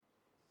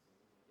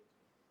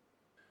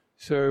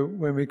So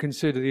when we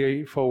consider the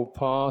Eightfold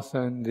Path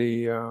and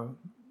the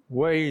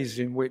ways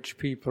in which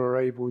people are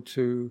able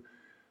to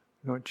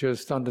not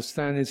just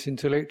understand this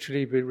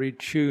intellectually, but really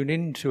tune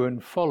into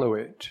and follow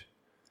it.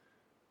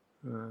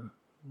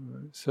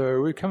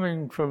 So we're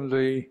coming from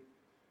the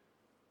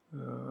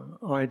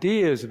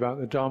ideas about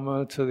the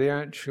Dhamma to the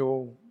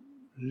actual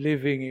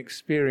living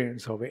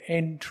experience of it,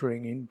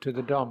 entering into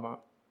the Dhamma.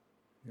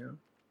 Yeah.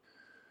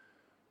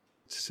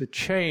 It's a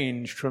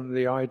change from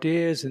the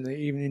ideas and the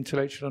even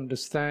intellectual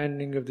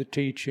understanding of the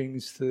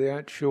teachings to the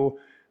actual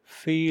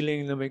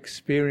feeling them,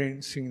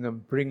 experiencing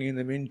them, bringing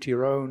them into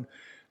your own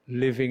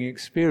living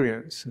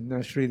experience. And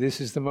naturally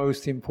this is the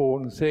most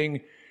important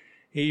thing.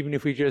 Even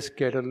if we just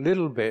get a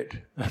little bit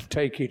and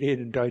take it in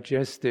and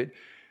digest it,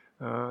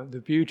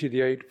 the beauty of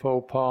the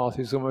Eightfold Path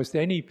is almost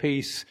any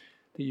piece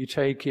that you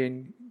take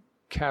in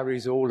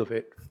carries all of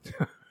it.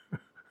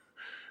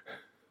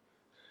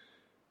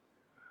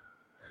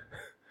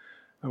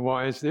 And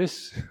why is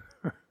this?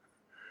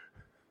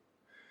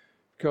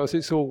 Because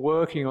it's all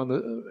working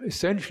on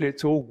essentially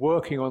it's all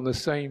working on the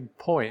same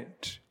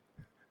point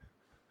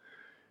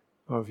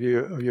of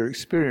your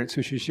experience,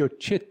 which is your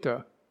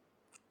citta.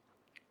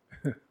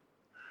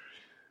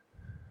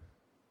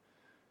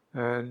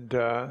 And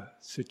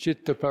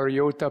Sucitta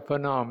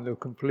Pariyotapanam, the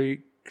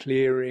complete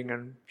clearing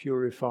and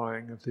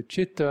purifying of the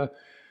citta.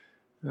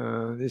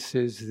 This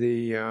is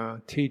the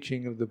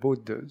teaching of the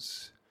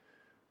Buddhas.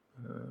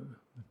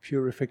 The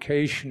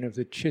purification of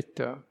the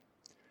citta.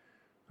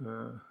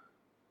 The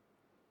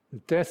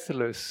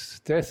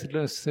deathless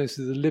is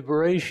the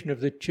liberation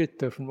of the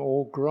citta from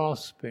all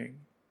grasping.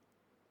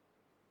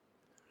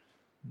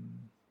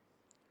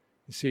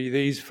 You see,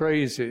 these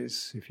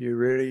phrases, if you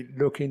really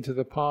look into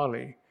the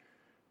Pali,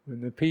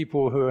 when the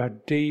people who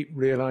had deep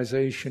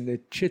realization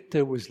that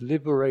citta was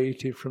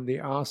liberated from the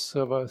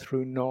asava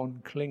through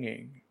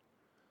non-clinging.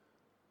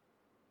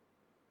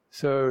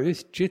 So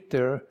this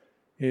citta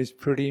is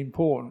pretty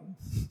important.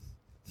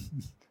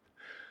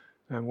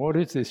 And what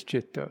is this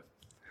citta?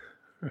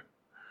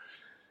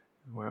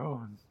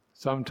 Well,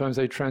 sometimes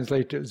they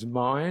translate it as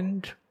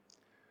mind,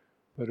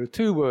 but there are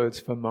two words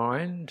for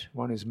mind.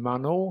 One is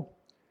mano,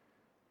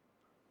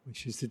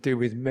 which is to do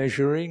with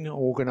measuring,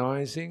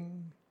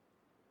 organizing,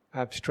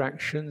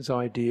 abstractions,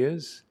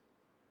 ideas,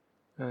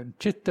 and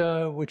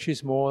citta, which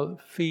is more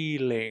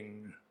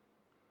feeling,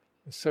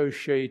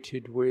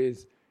 associated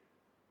with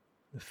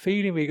the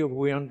feeling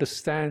we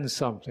understand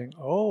something.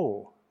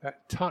 Oh,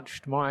 that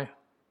touched my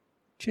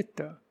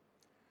citta.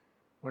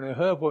 When I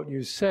heard what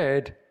you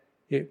said,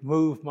 it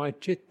moved my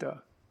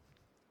citta.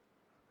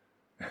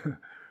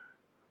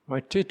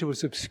 My citta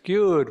was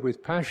obscured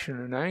with passion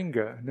and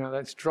anger. Now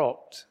that's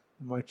dropped.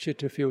 My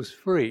citta feels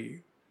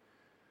free.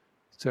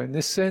 So in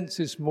this sense,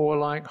 it's more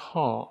like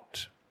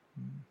heart.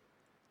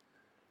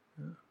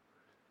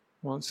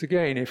 Once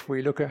again, if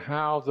we look at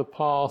how the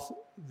path,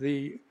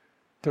 the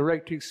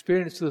direct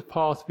experience of the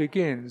path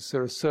begins,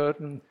 there are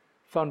certain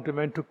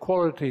fundamental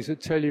qualities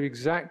that tell you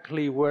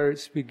exactly where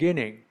it's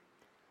beginning.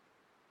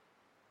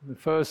 And the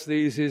first of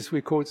these is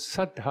we call it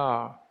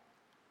saddha,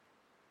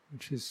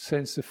 which is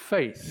sense of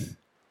faith.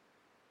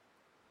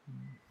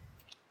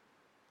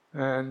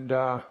 And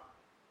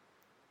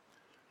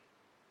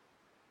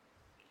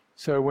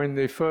so when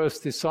the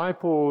first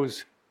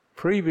disciples,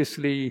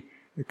 previously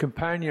the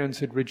companions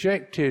had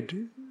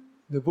rejected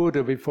the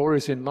Buddha before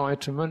his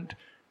enlightenment,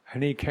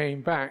 and he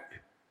came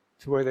back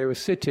to where they were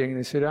sitting, and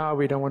they said,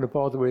 we don't want to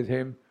bother with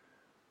him.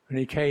 And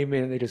he came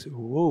in and they just,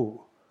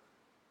 whoa.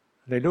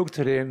 They looked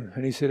at him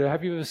and he said,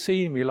 have you ever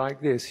seen me like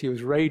this? He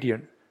was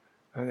radiant.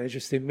 And they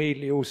just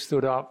immediately all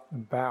stood up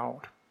and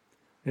bowed.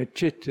 Their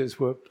cittas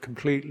were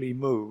completely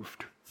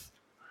moved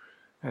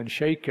and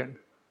shaken.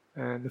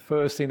 And the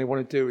first thing they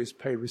want to do is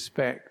pay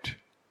respect.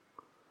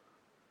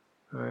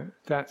 Right?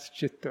 That's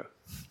citta.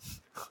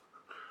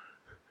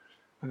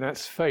 And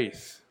that's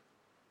faith.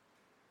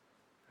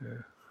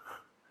 Yeah.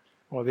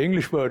 Well, the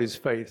English word is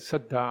faith,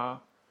 saddha.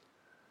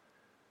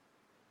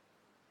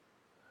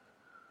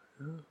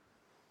 Yeah.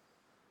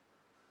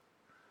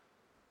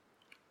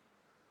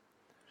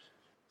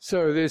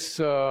 So this,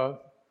 of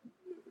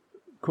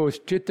course,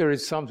 citta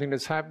is something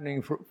that's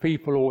happening for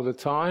people all the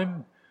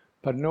time,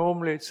 but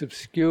normally it's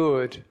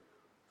obscured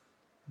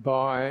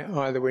by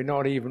either we're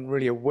not even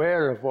really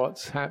aware of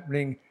what's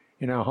happening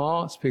in our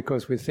hearts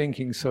because we're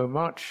thinking so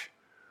much,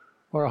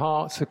 or our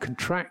hearts are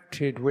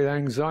contracted with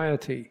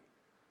anxiety,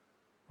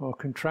 or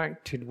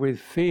contracted with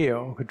fear,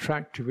 or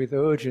contracted with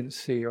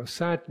urgency, or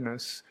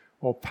sadness,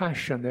 or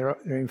passion. They're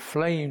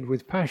inflamed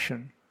with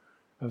passion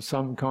of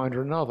some kind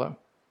or another.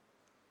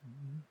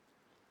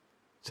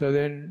 So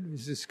then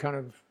there's this kind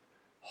of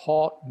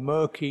hot,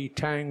 murky,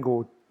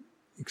 tangled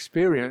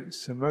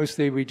experience, and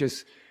mostly we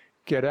just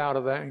get out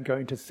of that and go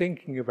into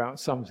thinking about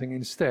something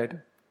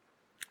instead,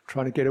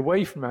 trying to get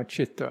away from our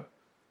citta,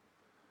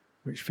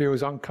 which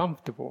feels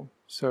uncomfortable.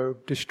 So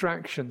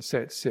distraction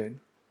sets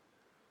in.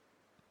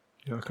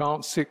 I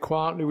can't sit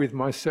quietly with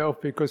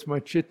myself because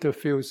my citta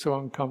feels so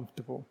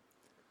uncomfortable.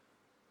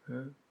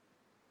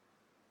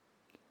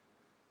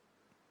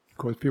 Of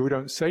course, people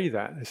don't say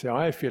that. They say,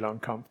 I feel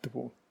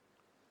uncomfortable.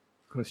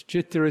 Because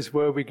citta is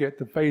where we get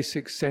the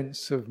basic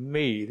sense of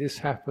me. This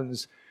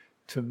happens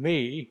to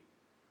me.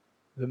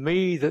 The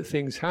me that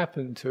things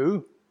happen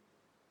to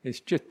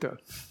is citta.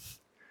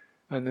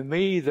 And the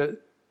me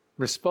that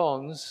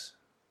responds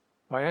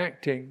by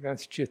acting,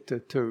 that's citta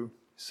too.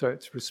 So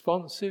it's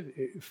responsive,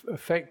 it's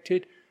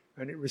affected,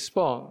 and it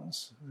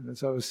responds. And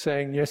as I was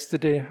saying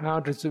yesterday, how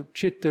does the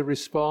citta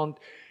respond?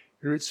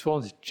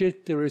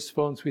 Citta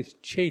responds with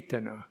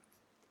cetana.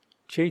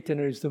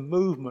 Cetana is the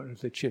movement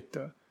of the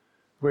citta,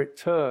 where it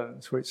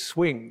turns, where it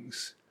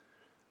swings.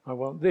 I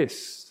want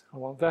this, I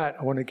want that,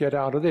 I want to get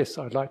out of this,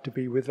 I'd like to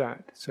be with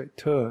that. So it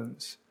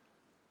turns.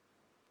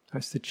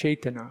 That's the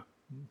cetana.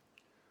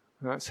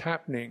 And that's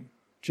happening.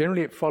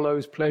 Generally it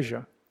follows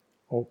pleasure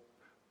or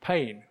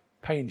pain.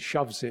 Pain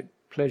shoves it,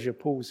 pleasure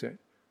pulls it.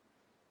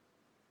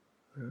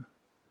 Yeah.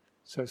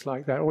 So it's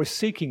like that, always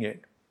seeking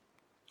it.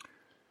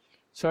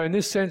 So in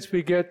this sense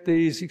we get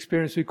these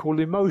experiences we call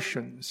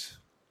emotions.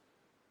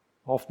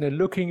 Often they're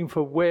looking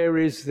for where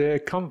is their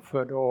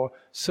comfort or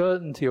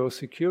certainty or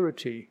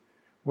security.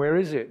 Where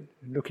is it?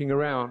 And looking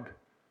around.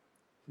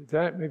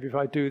 That, maybe if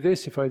I do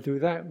this, if I do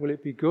that, will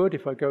it be good?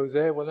 If I go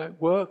there, will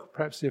that work?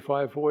 Perhaps if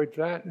I avoid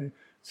that. And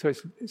so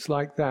it's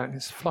like that.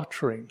 It's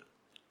fluttering.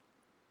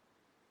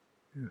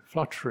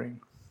 Fluttering,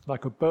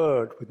 like a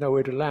bird with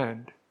nowhere to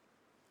land.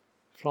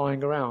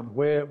 Flying around.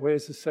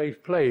 Where's the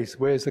safe place?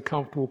 Where's the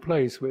comfortable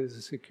place? Where's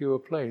the secure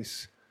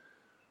place?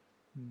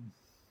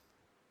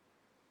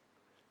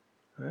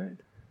 Right?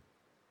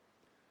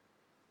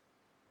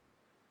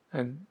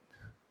 And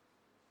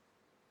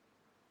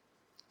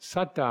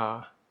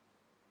saddha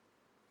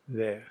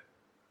there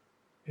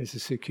is a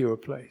secure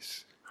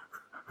place.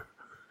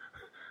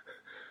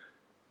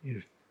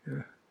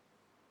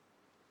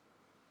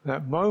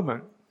 That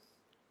moment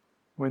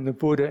when the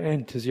Buddha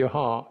enters your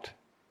heart,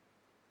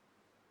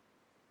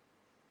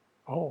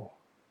 oh,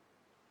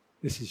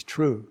 this is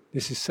true,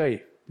 this is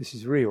safe, this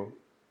is real,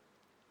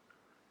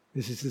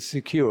 this is the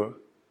secure.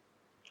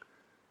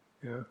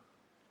 Yeah.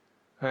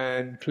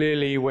 And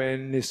clearly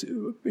when this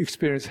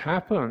experience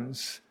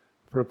happens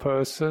for a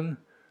person,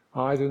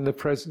 either in the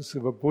presence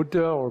of a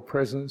Buddha or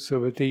presence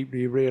of a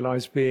deeply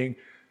realized being,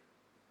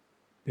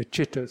 the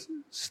citta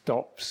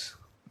stops.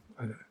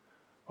 And,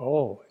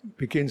 it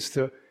begins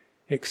to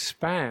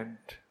expand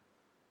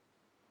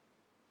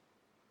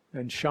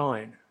and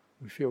shine.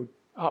 We feel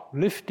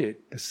uplifted.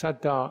 The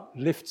saddha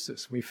lifts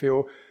us. We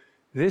feel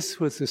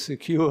this was the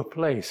secure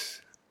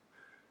place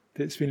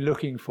that it's been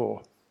looking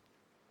for.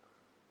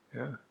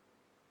 Yeah.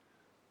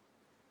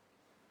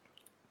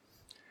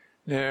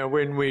 Now,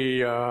 when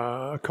we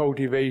are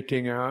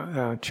cultivating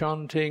our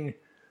chanting,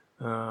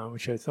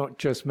 which is not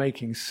just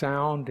making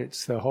sound,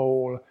 it's the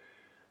whole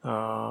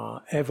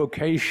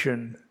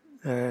evocation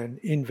and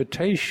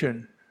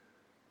invitation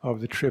of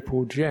the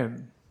triple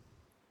gem.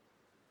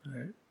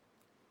 Right?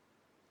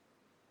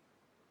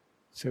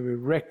 So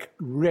we're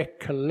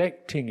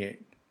recollecting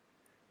it,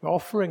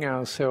 offering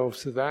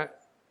ourselves to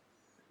that.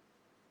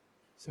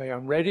 Say,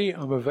 I'm ready,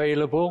 I'm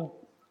available.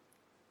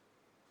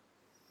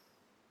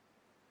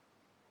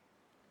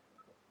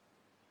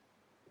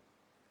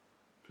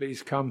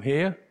 Please come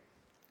here.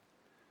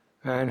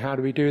 And how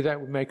do we do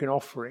that? We make an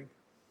offering.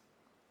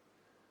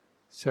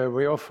 So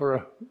we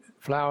offer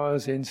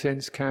flowers,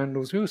 incense,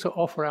 candles. We also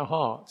offer our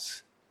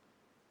hearts.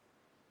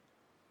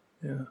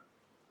 Yeah,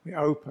 we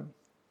open.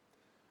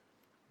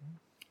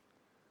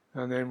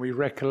 And then we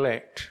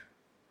recollect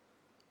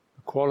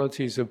the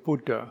qualities of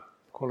Buddha,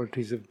 the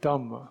qualities of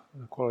Dhamma,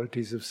 the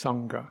qualities of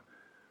Sangha.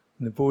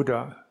 And the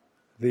Buddha,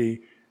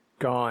 the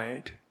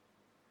guide.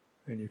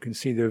 And you can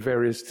see the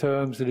various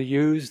terms that are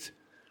used.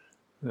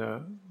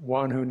 The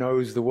one who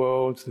knows the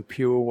world, the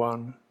pure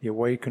one, the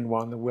awakened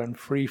one, the one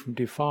free from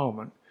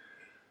defilement.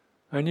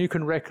 And you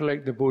can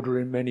recollect the Buddha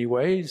in many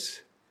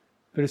ways,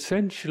 but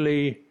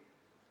essentially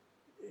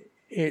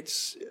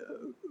it's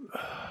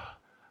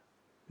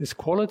this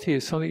quality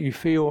is something you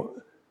feel,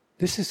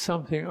 this is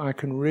something I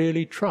can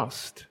really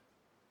trust.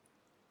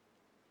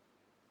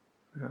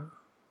 Yeah.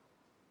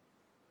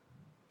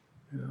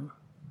 Yeah.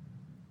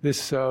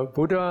 This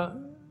Buddha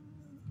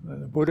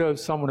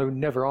is someone who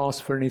never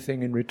asked for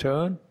anything in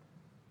return,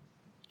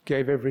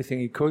 gave everything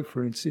he could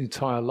for his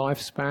entire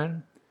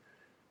lifespan,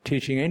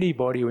 teaching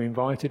anybody who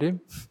invited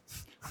him.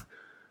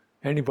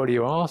 Anybody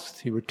who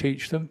asked, he would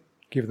teach them,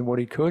 give them what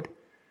he could,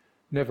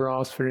 never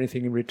asked for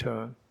anything in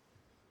return.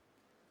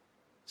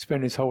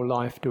 Spent his whole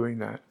life doing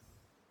that,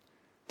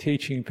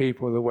 teaching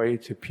people the way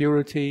to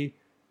purity,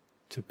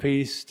 to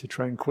peace, to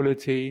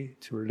tranquility,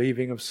 to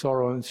relieving of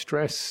sorrow and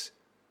stress,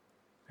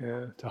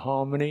 to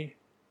harmony,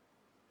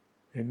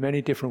 in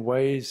many different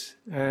ways,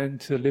 and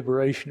to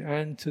liberation,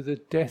 and to the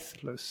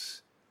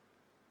deathless.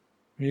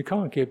 You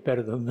can't get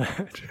better than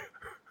that.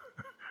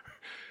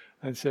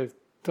 And so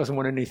doesn't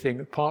want anything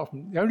apart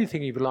from, the only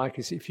thing he would like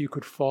is if you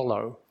could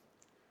follow,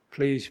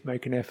 please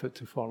make an effort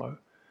to follow.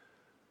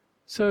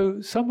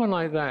 So someone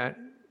like that,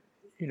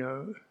 I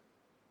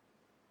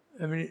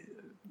mean,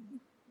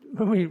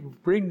 when we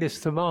bring this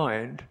to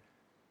mind,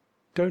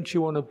 don't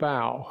you want to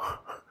bow?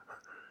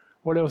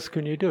 What else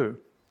can you do?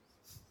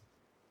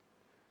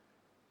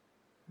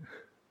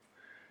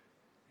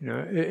 You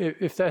know,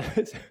 if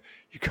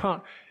you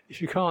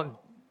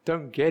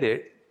don't get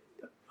it,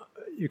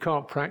 you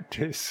can't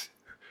practice,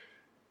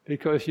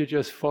 because you're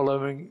just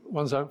following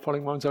one's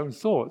own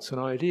thoughts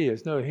and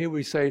ideas. No, here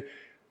we say,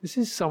 this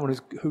is someone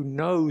who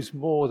knows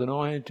more than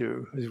I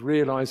do, has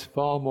realized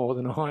far more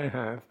than I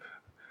have,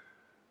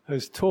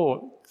 has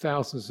taught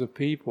thousands of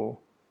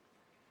people,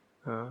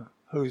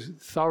 who's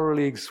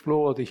thoroughly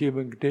explored the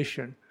human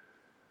condition,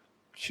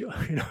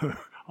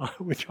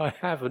 which I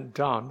haven't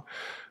done,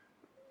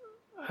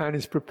 and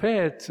is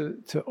prepared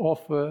to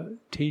offer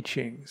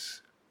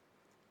teachings.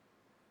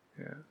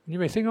 Yeah. And you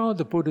may think, oh,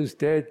 the Buddha's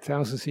dead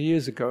thousands of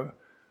years ago.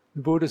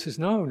 The Buddha says,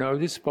 no,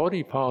 this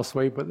body passed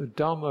away, but the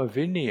Dhamma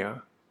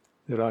Vinaya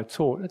that I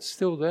taught, it's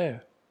still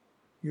there.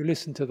 You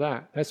listen to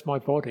that. That's my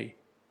body.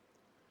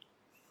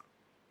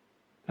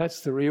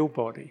 That's the real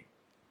body.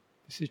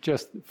 This is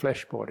just the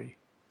flesh body.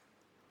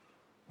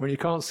 When you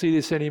can't see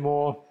this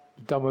anymore,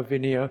 the Dhamma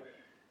Vinaya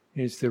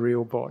is the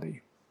real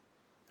body.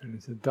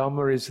 And the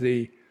Dhamma is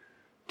the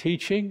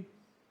teaching,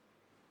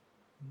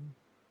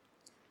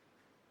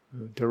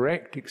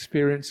 direct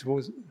experience.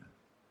 Vinaya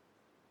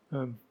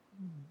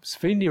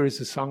is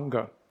the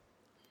Sangha,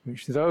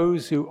 which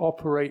those who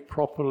operate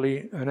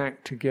properly and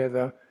act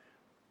together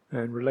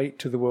and relate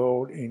to the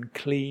world in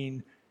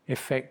clean,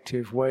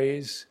 effective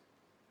ways,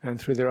 and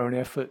through their own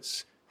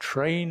efforts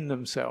train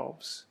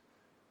themselves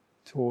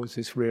towards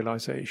this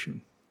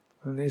realization.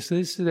 And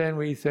this then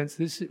we sense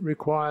this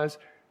requires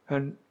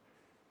and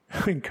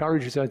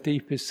encourages our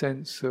deepest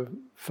sense of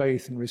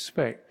faith and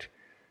respect,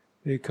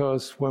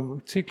 because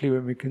particularly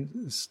when we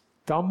can,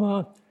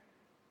 Dhamma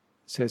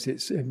says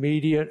it's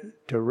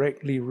immediate,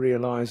 directly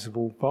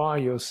realizable by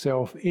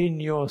yourself, in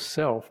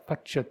yourself,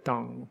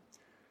 pachatang.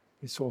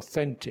 It's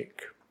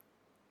authentic.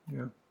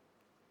 Yeah.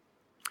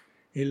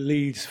 It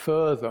leads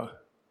further.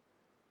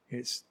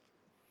 It's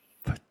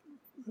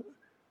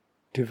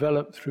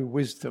developed through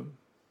wisdom.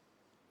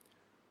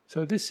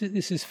 So this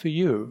is for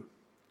you.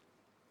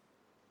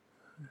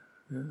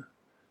 Yeah.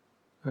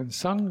 And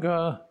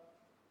Sangha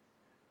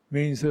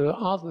means there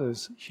are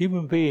others,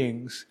 human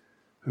beings,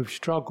 who've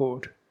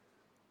struggled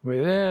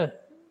with their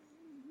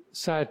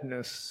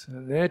sadness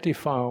and their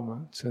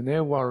defilements and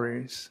their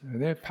worries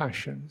and their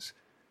passions.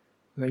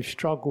 And they've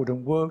struggled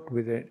and worked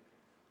with it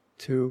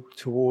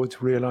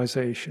towards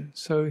realization.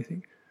 So you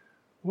think,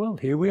 well,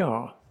 here we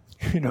are.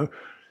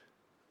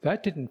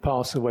 That didn't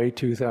pass away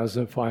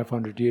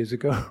 2,500 years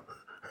ago.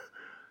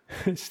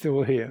 It's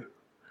still here.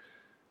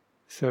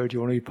 So do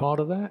you want to be part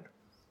of that?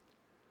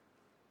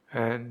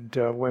 And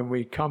when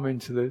we come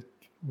into the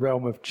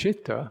realm of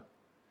Citta,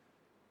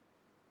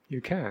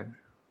 you can.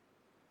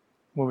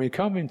 When we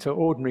come into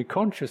ordinary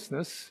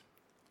consciousness,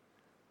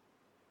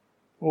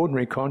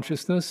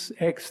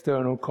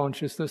 external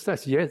consciousness,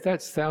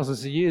 that's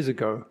thousands of years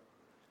ago.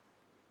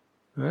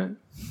 Right?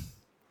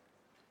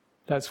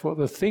 That's what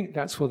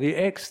the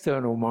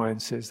external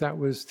mind says. That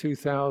was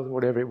 2,000,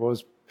 whatever it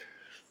was,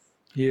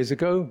 years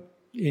ago.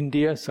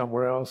 India,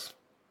 somewhere else.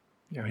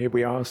 Here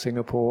we are,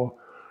 Singapore.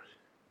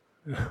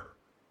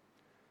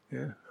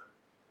 Yeah.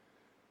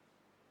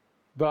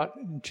 But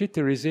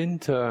Citta is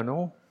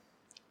internal.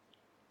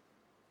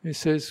 It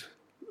says,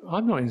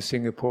 I'm not in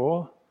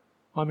Singapore,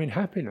 I'm in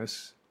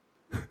happiness.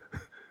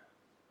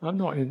 I'm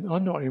not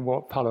in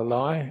what,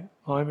 Palilai,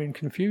 I'm in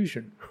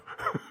confusion.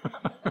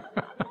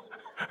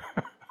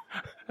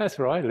 That's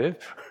where I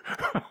live.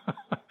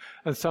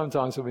 And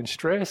sometimes I'm in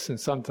stress, and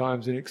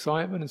sometimes in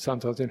excitement, and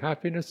sometimes in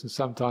happiness, and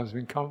sometimes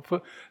in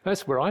comfort.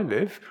 That's where I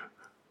live.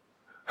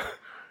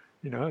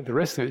 The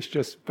rest of it's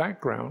just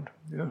background.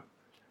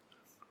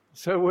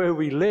 So where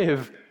we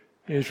live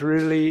is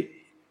really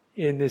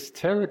in this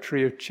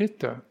territory of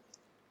Citta.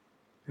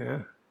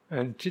 Yeah?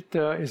 And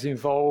Citta is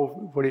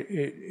involved, but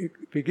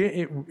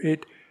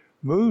it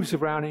moves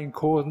around in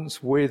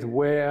accordance with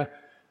where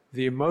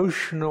the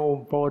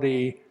emotional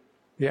body,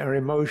 our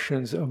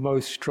emotions are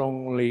most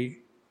strongly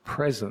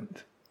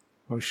present,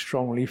 most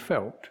strongly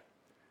felt.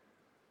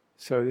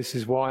 So this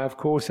is why, of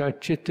course, our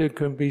Citta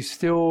can be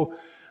still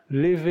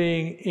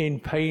living in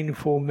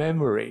painful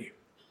memory.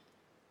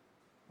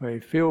 When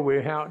you feel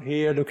we're out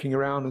here looking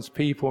around as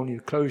people and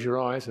you close your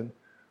eyes and,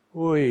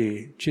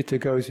 Citta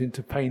goes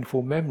into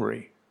painful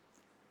memory.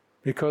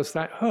 Because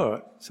that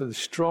hurt. So the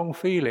strong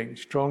feeling,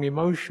 strong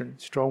emotion,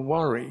 strong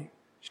worry,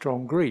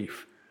 strong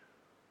grief,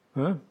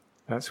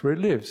 that's where it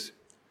lives.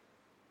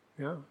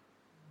 Yeah.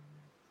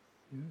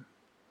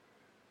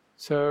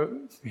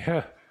 So,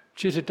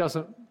 Citta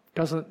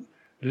doesn't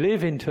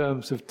live in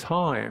terms of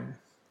time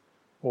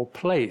or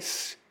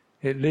place.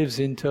 It lives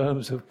in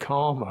terms of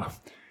karma.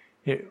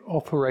 It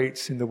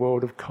operates in the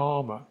world of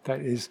karma. That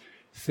is,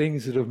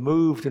 things that have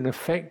moved and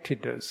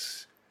affected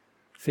us,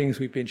 things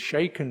we've been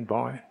shaken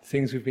by,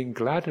 things we've been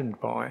gladdened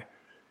by,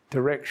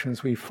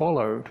 directions we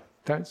followed.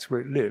 That's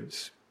where it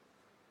lives.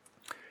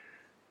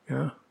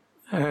 Yeah.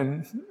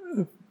 And,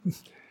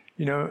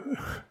 and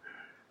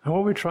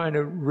what we're trying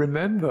to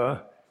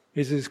remember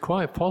is it's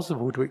quite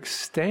possible to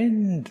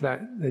extend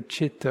the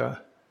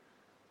citta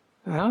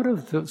out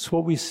of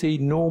what we see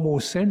normal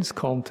sense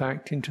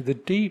contact into the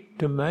deep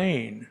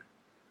domain,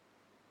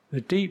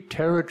 the deep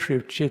territory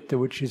of citta,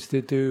 which is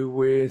to do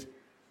with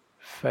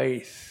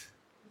faith,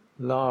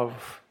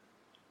 love,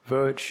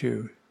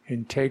 virtue,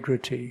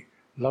 integrity,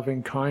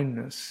 loving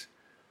kindness.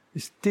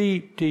 This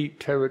deep, deep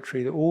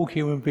territory that all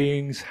human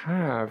beings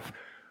have,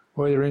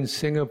 whether in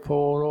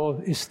Singapore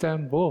or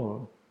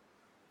Istanbul.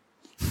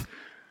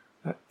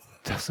 That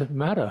doesn't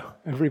matter.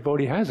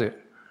 Everybody has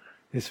it.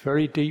 It's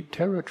very deep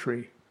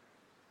territory.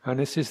 And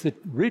this is the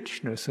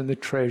richness and the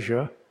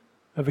treasure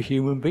of a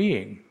human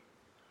being.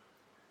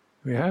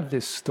 We have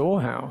this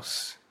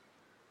storehouse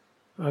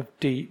of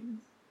deep,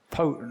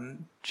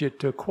 potent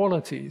citta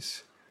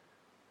qualities.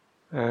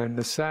 And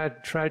the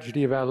sad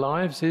tragedy of our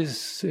lives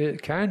is,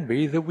 it can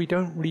be that we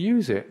don't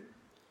reuse it,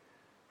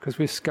 because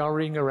we're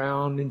scurrying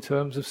around in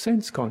terms of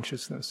sense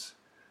consciousness.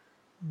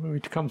 When we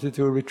come to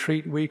do a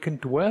retreat, we can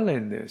dwell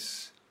in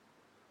this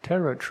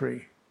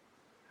territory.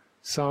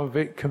 Some of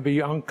it can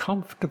be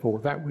uncomfortable,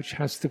 that which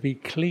has to be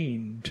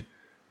cleaned,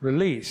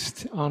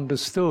 released,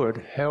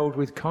 understood, held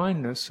with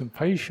kindness and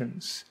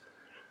patience.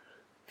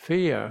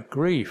 Fear,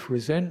 grief,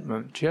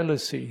 resentment,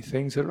 jealousy,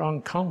 things that are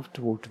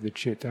uncomfortable to the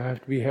citta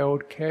have to be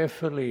held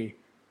carefully,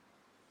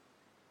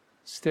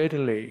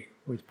 steadily,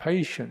 with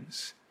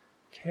patience,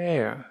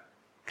 care,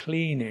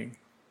 cleaning.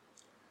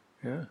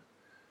 Yeah?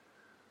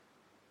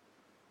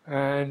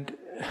 And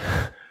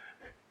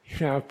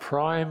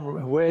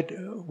where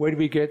do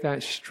we get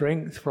that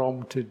strength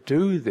from to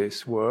do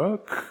this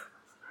work?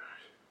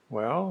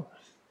 Well,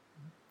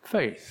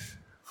 faith.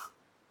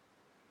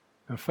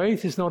 Now,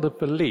 faith is not a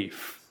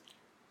belief.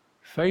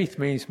 Faith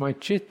means my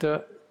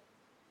citta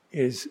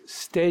is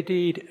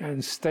steadied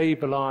and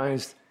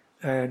stabilized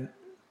and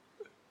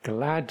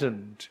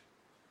gladdened.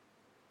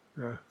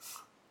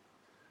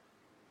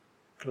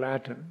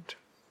 Gladdened.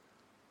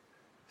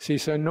 See,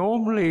 so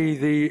normally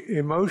the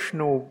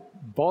emotional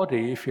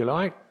body, if you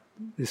like,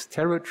 this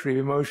territory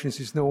of emotions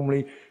is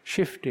normally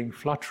shifting,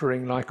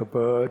 fluttering like a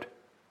bird,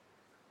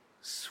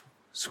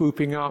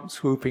 swooping up,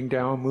 swooping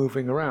down,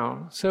 moving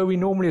around. So we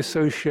normally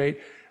associate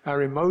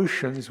our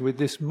emotions with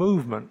this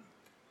movement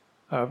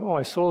of,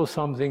 I saw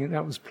something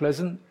that was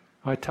pleasant,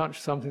 I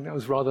touched something that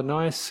was rather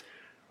nice,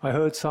 I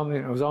heard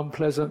something that was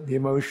unpleasant, the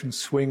emotions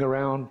swing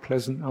around,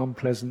 pleasant,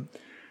 unpleasant,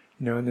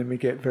 and then we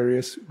get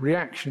various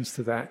reactions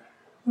to that.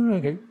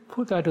 Okay,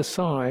 put that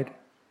aside,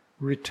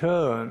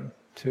 return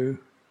to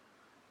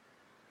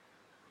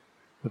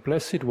the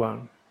Blessed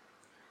One,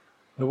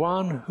 the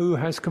one who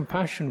has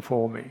compassion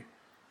for me,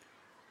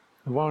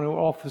 the one who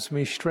offers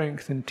me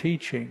strength and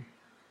teaching.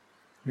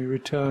 We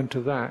return to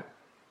that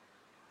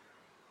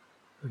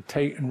and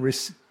take and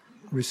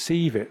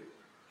receive it.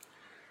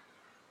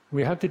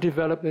 We have to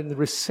develop then the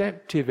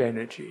receptive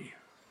energy.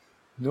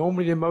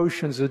 Normally the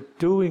emotions are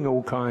doing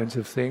all kinds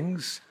of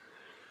things,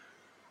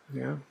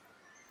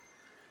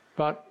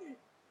 but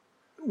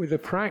with the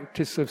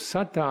practice of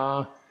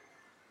saddha,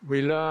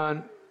 we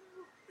learn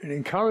and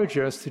encourage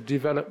us to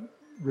develop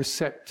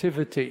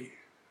receptivity,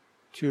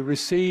 to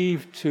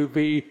receive, to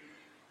be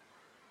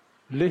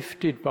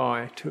lifted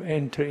by, to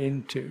enter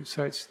into.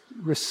 So it's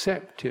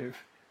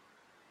receptive.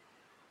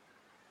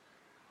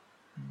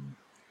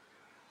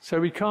 So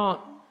we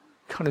can't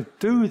kind of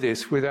do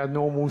this with our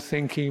normal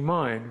thinking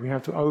mind. We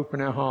have to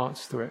open our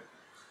hearts to it.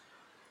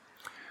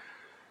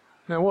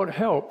 Now what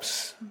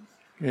helps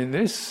in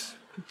this,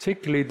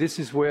 particularly this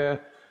is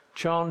where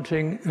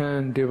chanting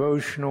and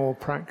devotional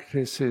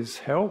practices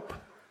help,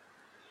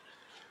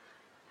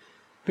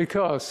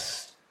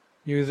 because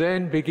you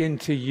then begin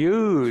to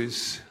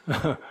use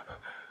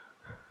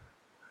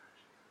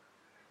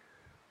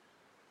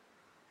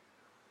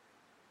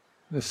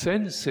the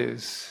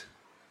senses,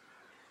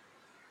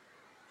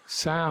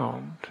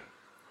 sound,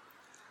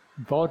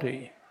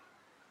 body,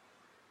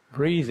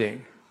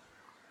 breathing.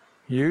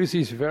 Use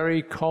these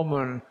very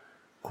common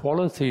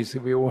qualities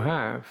that we all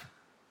have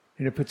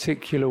in a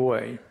particular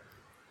way.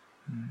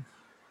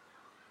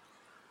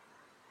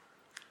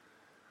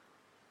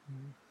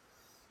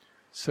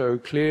 So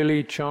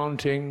clearly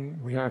chanting,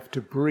 we have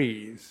to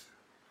breathe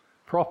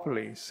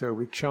properly. So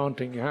with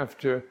chanting, you have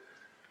to, if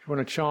you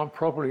want to chant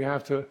properly, you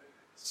have to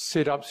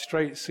sit up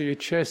straight so your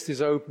chest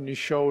is open, your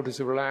shoulders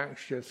are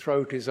relaxed, your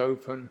throat is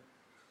open.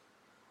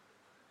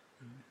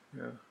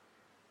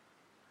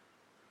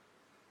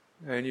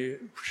 And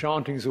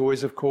chanting is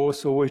always, of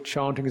course,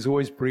 chanting is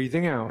always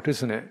breathing out,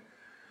 isn't it?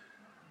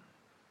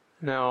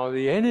 Now,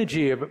 the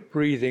energy of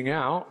breathing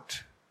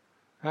out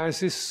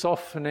has this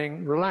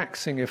softening,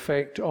 relaxing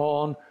effect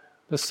on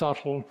the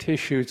subtle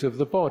tissues of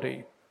the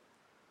body.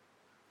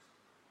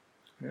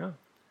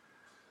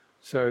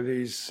 So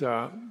these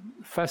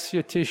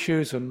fascia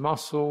tissues and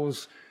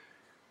muscles,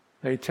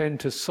 they tend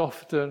to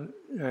soften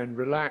and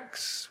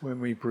relax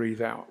when we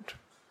breathe out.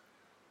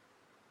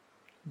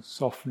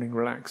 Softening,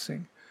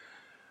 relaxing.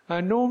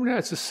 And normally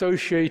that's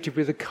associated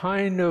with a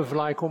kind of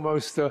like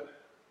almost a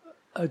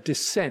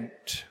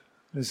descent,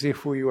 as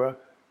if we were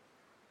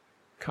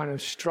kind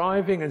of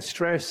striving and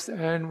stressed,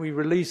 and we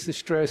release the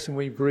stress and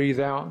we breathe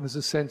out, and there's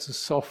a sense of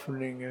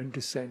softening and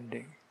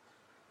descending.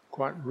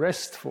 Quite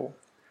restful.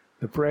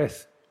 The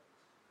breath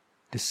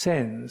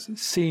descends, it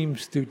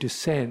seems to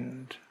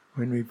descend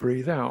when we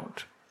breathe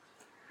out.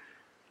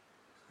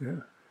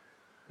 Yeah.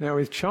 Now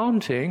with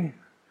chanting,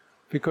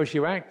 because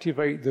you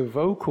activate the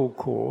vocal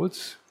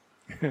cords,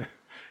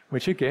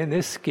 which again,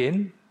 there's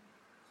skin,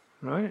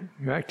 right?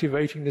 You're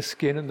activating the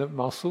skin and the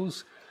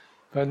muscles.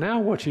 But now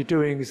what you're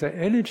doing is that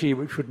energy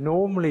which would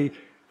normally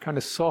kind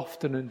of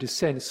soften and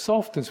descend,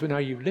 softens, but now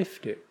you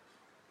lift it.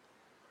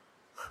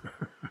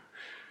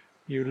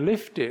 You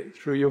lift it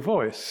through your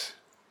voice.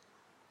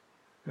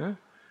 Yeah?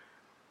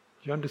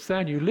 Do you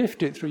understand? You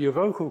lift it through your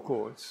vocal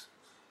cords.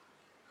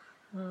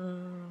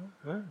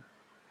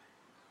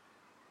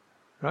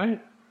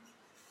 Right?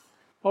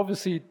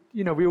 Obviously,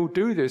 we all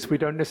do this. We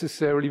don't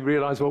necessarily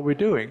realize what we're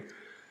doing.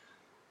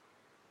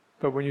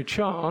 But when you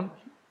chant,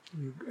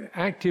 you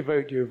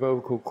activate your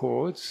vocal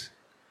cords,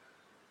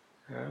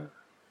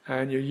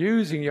 and you're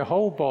using your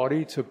whole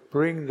body to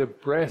bring the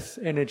breath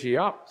energy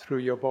up through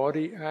your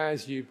body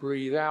as you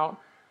breathe out,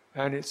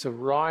 and it's a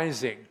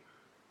rising.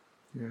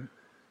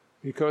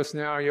 Because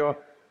now you're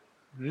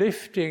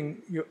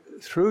lifting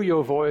through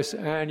your voice,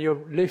 and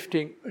you're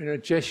lifting in a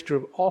gesture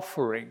of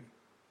offering.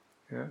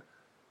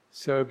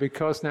 So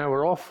because now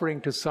we're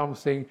offering to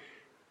something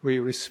we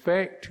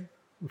respect,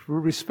 if we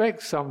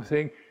respect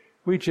something,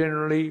 we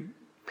generally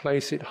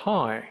place it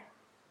high,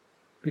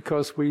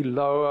 because we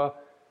lower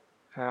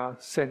our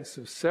sense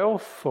of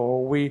self,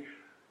 or we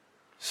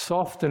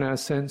soften our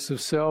sense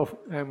of self,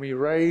 and we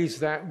raise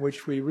that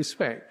which we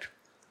respect.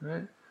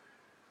 Right?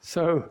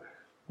 So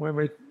when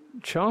we're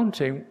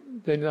chanting,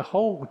 then the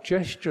whole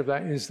gesture of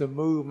that is the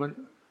movement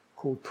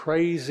called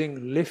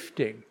praising,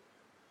 lifting.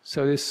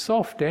 So this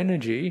soft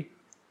energy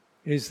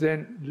is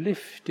then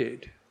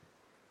lifted.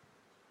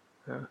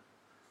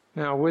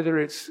 Now whether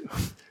it's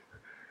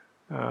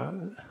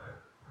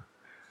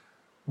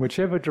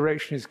whichever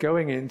direction it's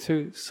going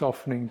into,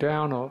 softening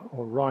down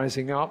or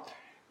rising up,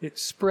 it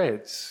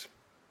spreads.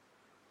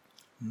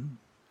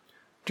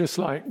 Just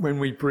like when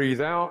we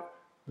breathe out,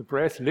 the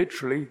breath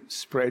literally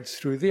spreads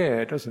through the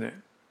air, doesn't it?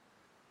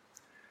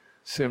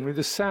 Similarly,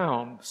 the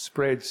sound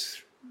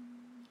spreads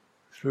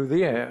through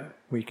the air.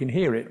 We can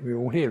hear it, we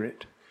all hear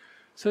it.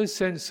 So a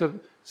sense of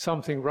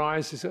something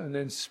rises and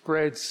then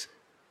spreads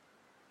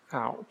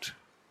out.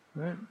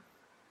 Right?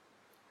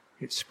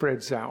 It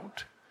spreads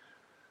out.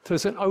 So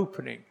there's an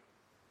opening.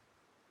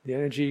 The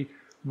energy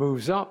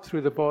moves up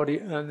through the body,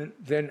 and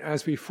then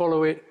as we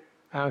follow it,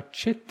 our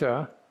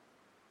citta,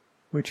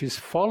 which is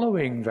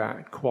following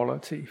that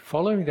quality,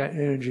 following that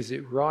energy as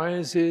it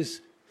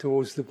rises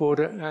towards the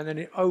Buddha, and then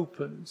it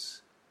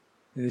opens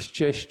in this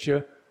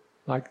gesture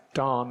like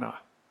dana.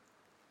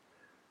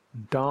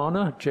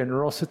 Dana,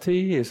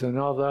 generosity, is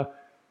another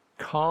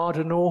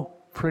cardinal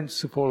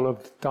principle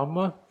of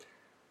Dhamma,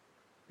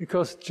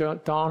 because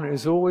dana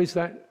is always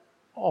that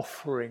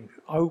offering,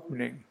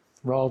 opening,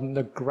 rather than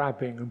the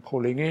grabbing and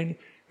pulling in,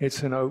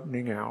 it's an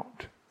opening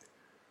out.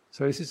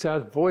 So this is our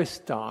voice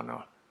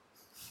dana.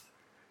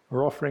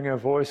 We're offering our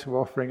voice,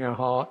 we're offering our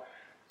heart,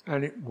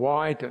 and it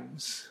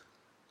widens.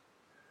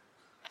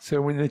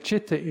 So when the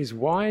citta is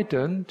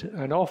widened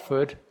and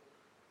offered,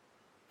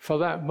 for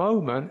that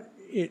moment,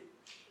 it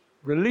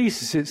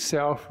releases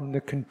itself from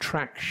the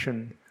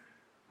contraction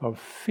of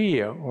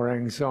fear or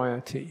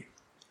anxiety,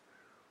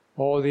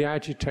 or the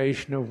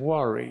agitation of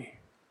worry,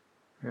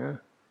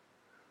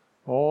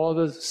 or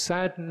the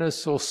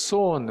sadness or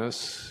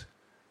soreness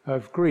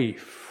of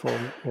grief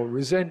or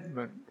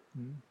resentment.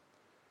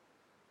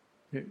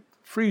 It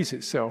frees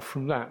itself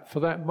from that for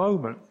that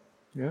moment.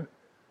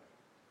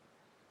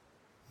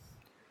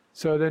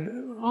 So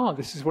then,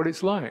 this is what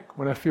it's like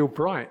when I feel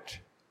bright.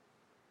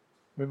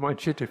 When my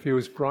citta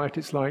feels bright,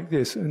 it's like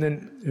this. And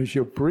then as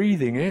you're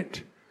breathing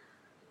it,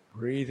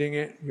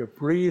 your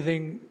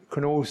breathing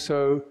can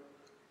also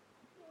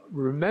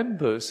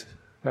remembers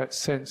that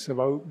sense of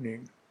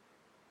opening.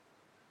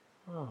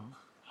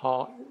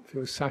 Heart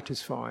feels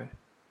satisfied.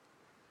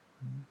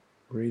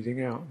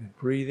 Breathing out and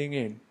breathing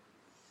in.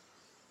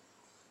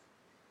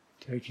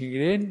 Taking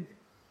it in.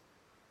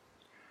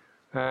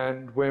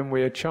 And when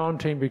we are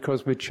chanting,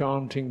 because we're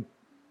chanting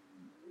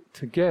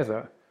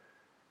together,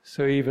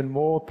 so even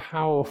more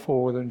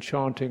powerful than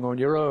chanting on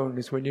your own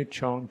is when you're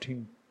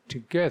chanting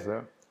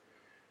together.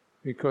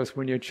 Because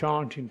when you're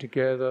chanting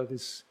together,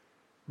 this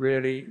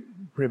really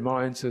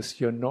reminds us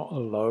you're not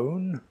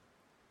alone.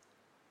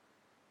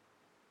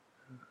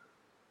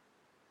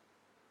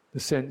 The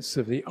sense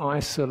of the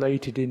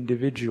isolated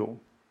individual.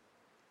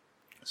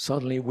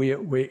 Suddenly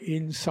we're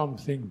in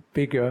something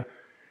bigger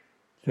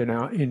than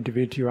our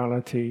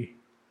individuality,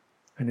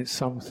 and it's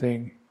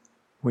something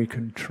we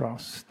can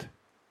trust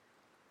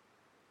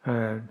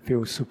and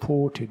feel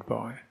supported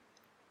by.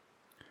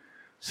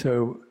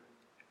 So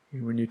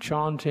when you're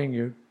chanting,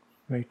 you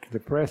make the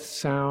breath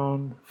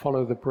sound,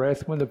 follow the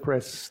breath. When the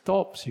breath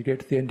stops, you get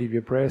to the end of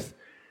your breath,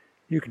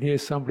 you can hear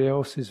somebody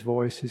else's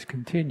voice is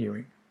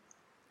continuing.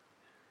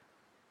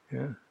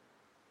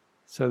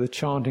 So the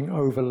chanting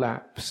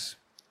overlaps.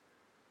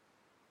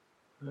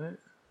 Right?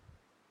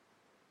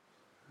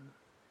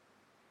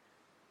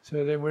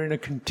 So then we're in a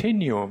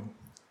continuum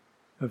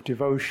of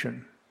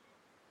devotion,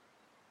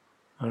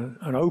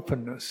 an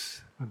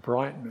openness, a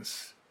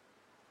brightness,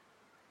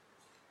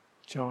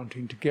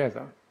 chanting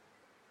together.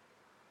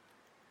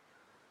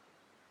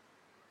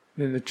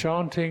 Then the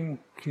chanting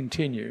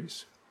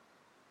continues.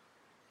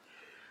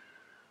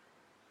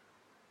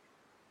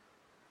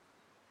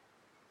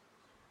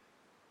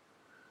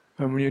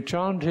 And when you're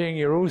chanting,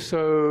 you're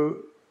also,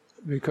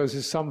 because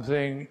it's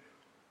something,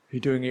 you're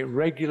doing it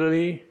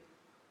regularly.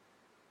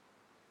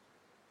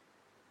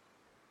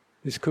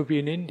 This could be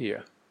in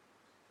India.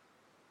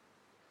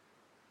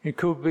 It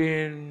could be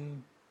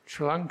in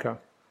Sri Lanka.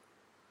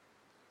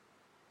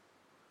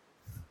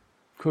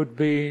 Could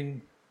be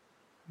in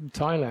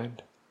Thailand.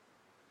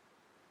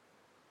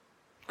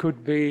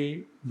 Could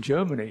be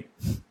Germany.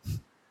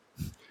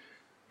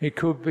 It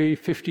could be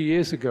 50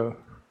 years ago.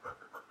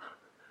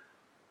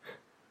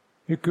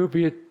 It could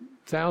be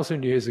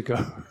 1,000 years ago.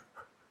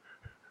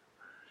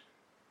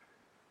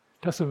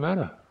 Doesn't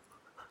matter.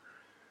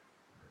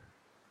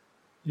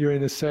 You're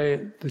in the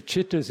same, the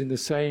Citta's in the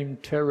same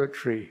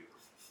territory,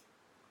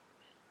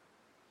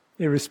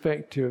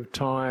 irrespective of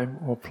time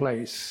or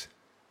place.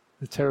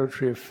 The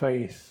territory of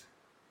faith,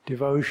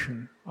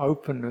 devotion,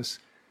 openness,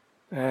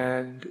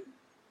 and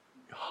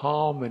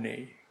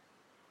harmony.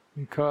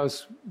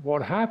 Because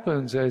what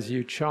happens as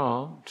you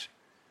chant,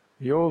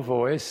 your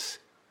voice,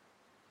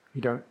 you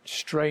don't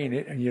strain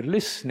it, and you're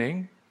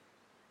listening,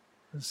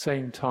 at the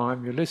same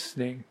time you're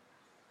listening,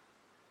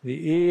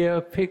 the ear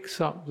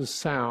picks up the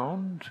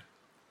sound,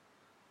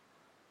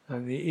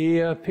 and the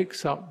ear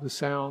picks up the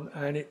sound,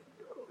 and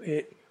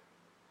it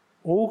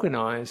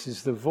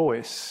organizes the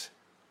voice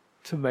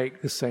to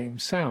make the same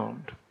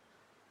sound.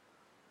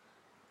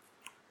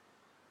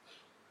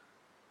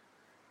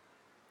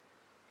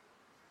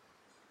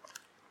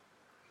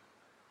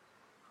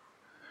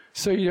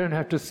 So you don't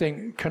have to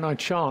think, can I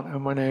chant?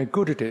 Am I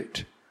good at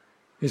it?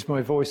 Is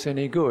my voice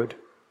any good?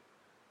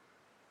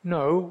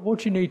 No,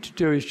 what you need to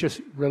do is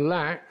just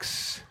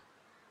relax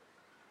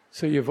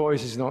so your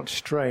voice is not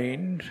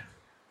strained.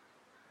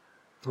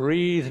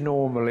 Breathe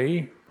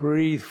normally,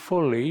 breathe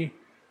fully,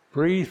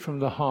 breathe from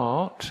the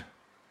heart,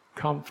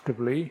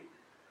 comfortably.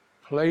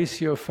 Place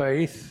your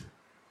faith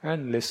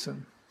and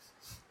listen.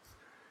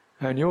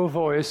 And your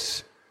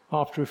voice,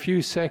 after a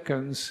few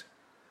seconds,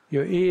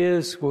 your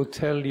ears will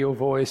tell your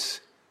voice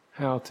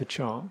how to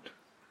chant.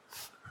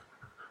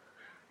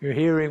 Your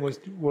hearing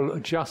will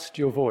adjust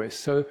your voice.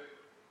 So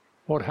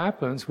what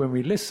happens when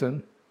we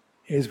listen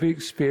is we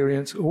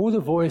experience all the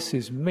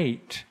voices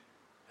meet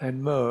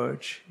and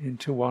merge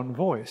into one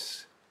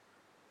voice.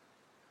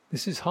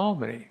 This is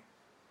harmony.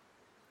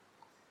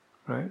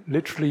 Right?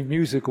 Literally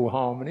musical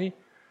harmony.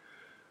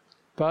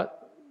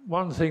 But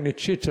one thing the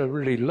Citta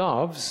really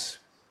loves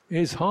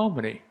is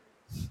harmony.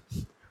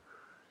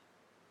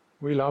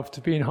 We love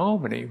to be in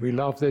harmony. We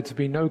love there to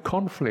be no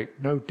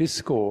conflict, no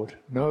discord,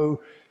 no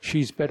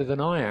she's better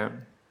than I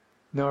am,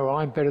 no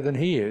I'm better than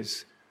he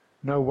is,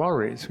 no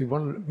worries.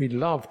 We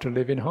love to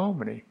live in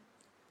harmony.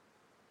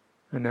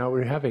 And now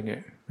we're having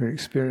it, we're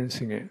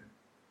experiencing it.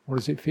 What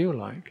does it feel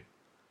like?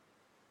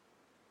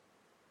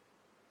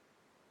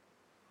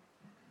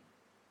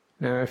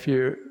 Now if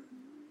you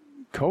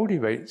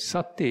cultivate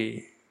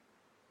sati,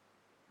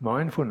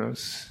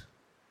 mindfulness,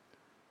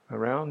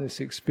 around this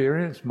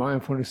experience,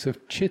 mindfulness of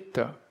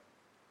citta,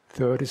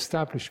 third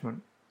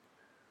establishment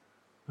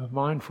of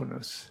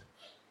mindfulness.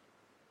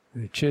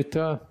 The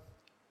citta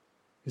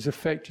is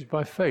affected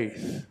by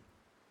faith,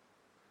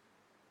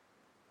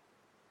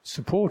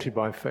 supported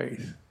by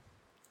faith.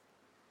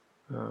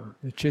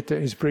 The citta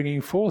is bringing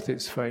forth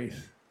its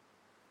faith.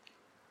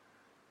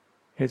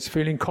 It's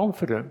feeling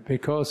confident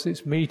because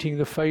it's meeting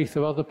the faith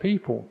of other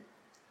people,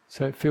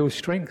 so it feels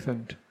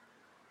strengthened.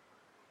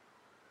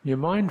 You're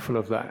mindful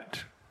of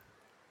that,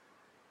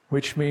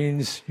 which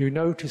means you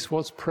notice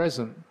what's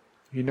present,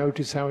 you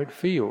notice how it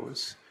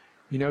feels,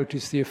 you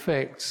notice the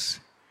effects,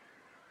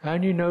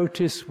 and you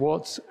notice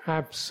what's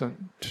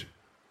absent.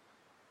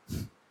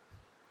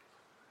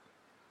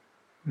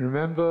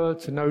 Remember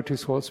to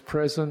notice what's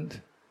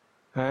present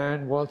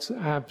and what's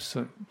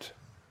absent.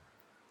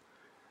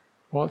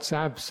 What's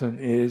absent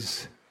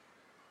is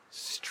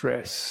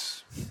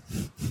stress.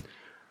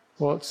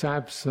 What's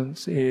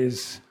absent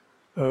is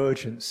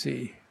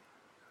urgency.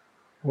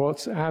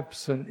 What's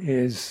absent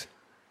is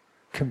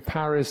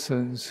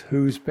comparisons,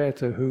 who's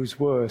better, who's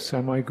worse,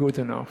 am I good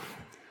enough?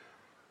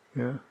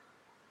 Yeah.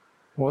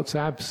 What's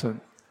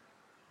absent?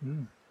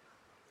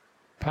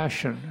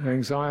 Passion,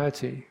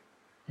 anxiety,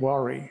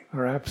 worry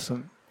are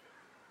absent.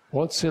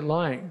 What's it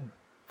like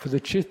for the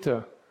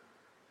citta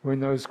when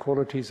those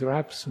qualities are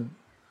absent?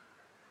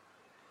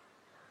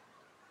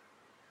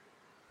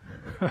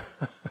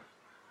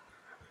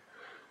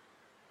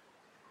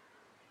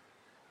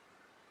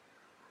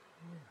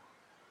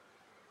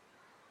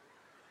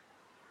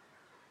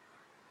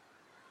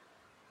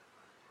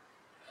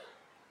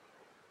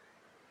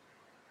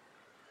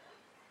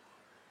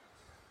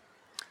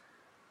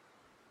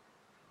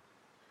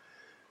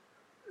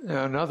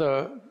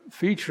 another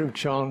feature of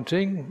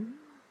chanting,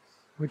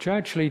 which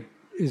actually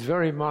is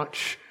very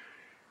much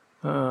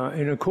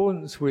in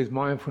accordance with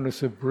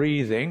mindfulness of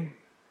breathing,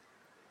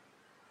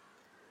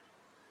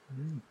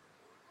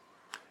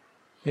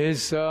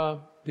 is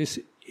this.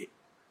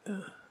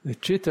 The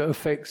citta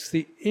affects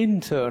the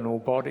internal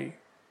body.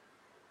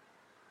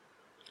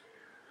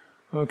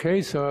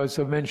 Okay, so as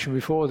I mentioned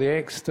before, the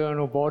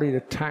external body,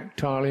 the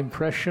tactile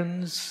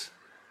impressions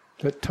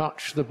that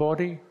touch the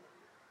body,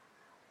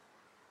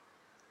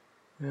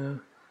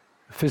 the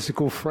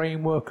physical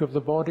framework of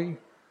the body,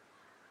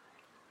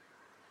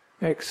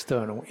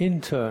 external,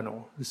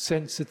 internal, the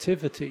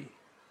sensitivity.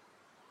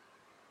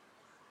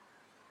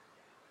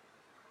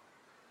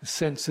 The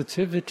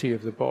sensitivity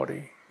of the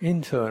body,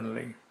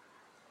 internally.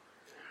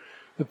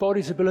 The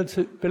body's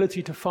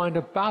ability to find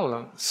a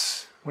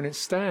balance when it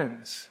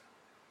stands.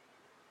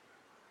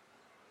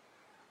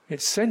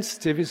 It's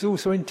sensitive, it's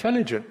also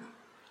intelligent.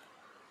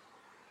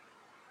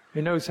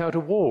 It knows how to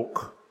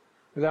walk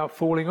without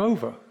falling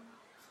over.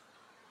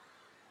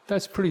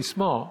 That's pretty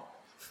smart.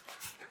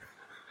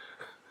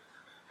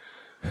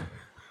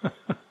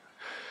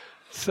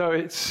 So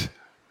it's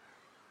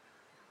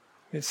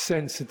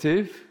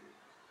sensitive,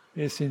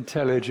 it's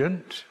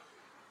intelligent,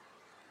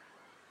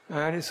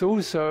 and it's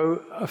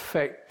also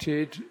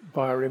affected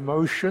by our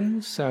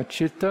emotions, our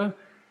citta,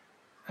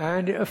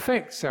 and it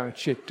affects our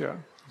citta.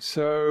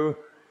 So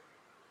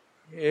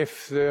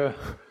if the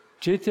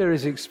citta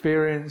is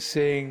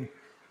experiencing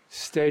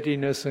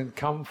steadiness and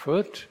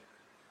comfort,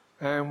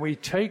 and we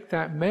take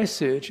that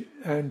message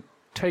and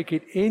take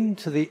it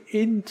into the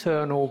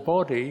internal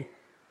body,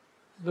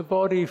 the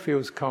body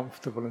feels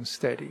comfortable and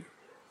steady.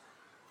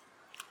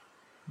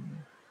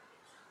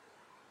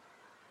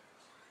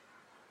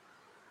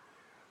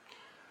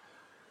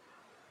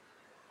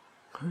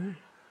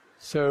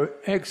 So,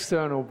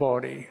 external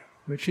body,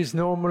 which is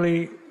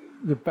normally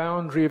the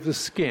boundary of the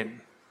skin.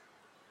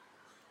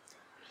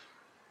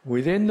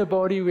 Within the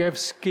body, we have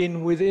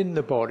skin within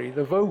the body.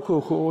 The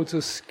vocal cords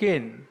are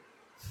skin.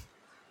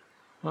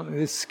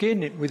 There's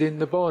skin within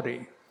the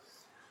body.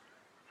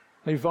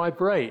 They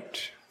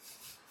vibrate.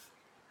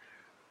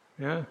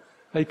 Yeah?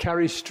 They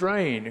carry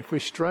strain if we're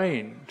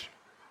strained.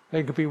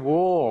 They can be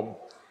warm,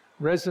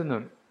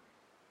 resonant.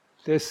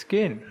 They're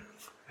skin.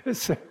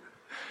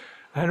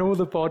 And all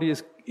the body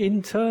is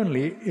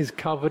internally is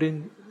covered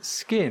in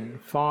skin,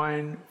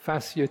 fine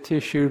fascia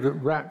tissue that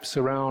wraps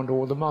around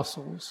all the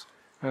muscles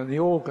and the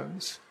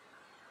organs.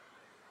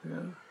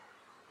 Yeah.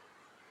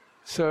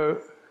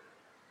 So,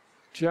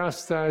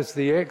 just as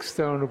the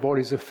external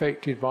body is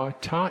affected by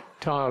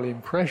tactile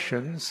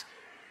impressions,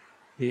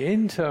 the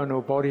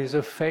internal body is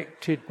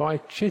affected by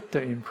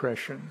citta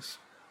impressions.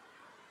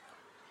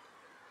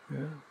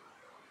 Yeah.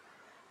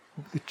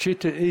 The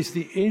citta is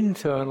the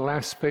internal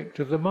aspect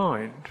of the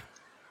mind.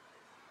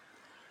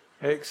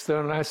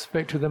 External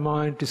aspect of the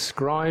mind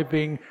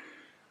describing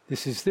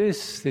this is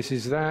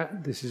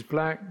that, this is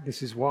black,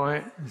 this is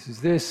white,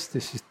 this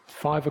is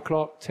 5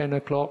 o'clock, 10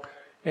 o'clock,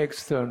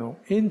 external.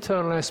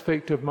 Internal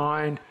aspect of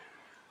mind,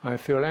 I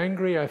feel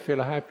angry, I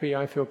feel happy,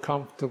 I feel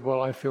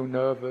comfortable, I feel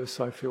nervous,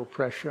 I feel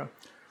pressure.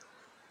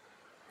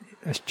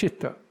 That's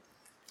citta,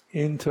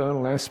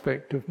 internal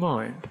aspect of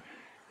mind.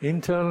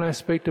 Internal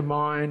aspect of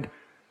mind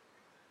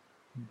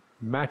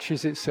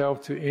matches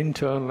itself to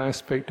internal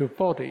aspect of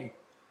body.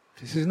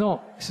 This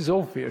is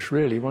obvious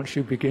really once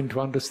you begin to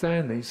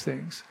understand these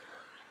things.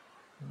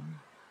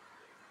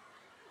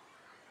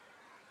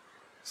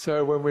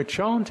 So when we're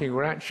chanting,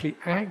 we're actually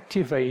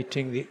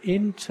activating the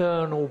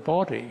internal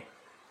body,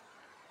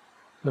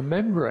 the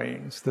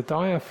membranes, the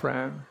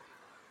diaphragm,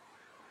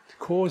 to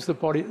cause the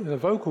body, the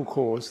vocal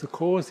cords, to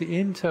cause the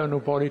internal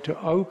body to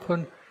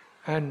open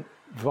and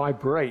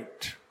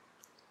vibrate.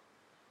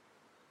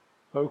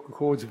 Vocal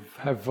cords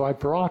have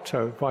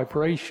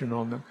vibration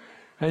on them.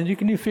 And you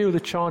can feel the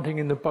chanting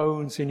in the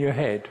bones in your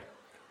head.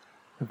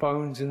 The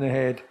bones in the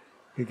head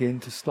begin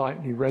to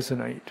slightly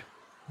resonate.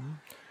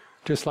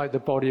 Just like the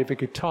body of a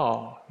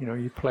guitar. You know,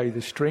 you play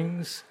the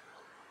strings.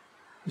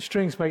 The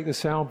strings make the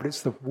sound, but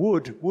it's the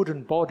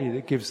wooden body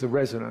that gives the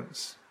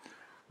resonance.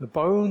 The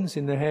bones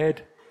in the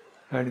head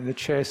and in the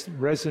chest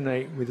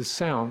resonate with the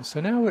sound.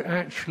 So now we're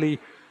actually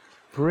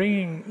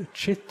bringing the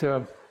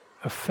citta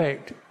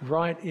effect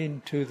right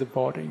into the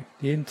body,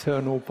 the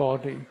internal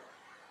body.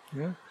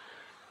 Yeah?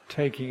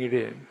 Taking it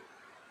in.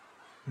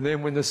 And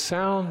then when the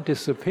sound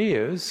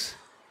disappears,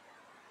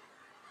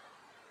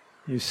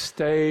 you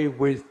stay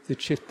with the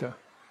citta.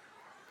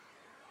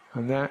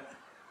 And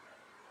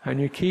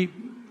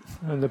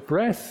the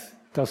breath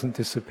doesn't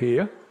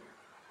disappear.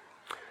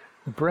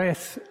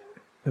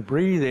 The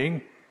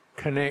breathing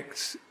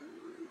connects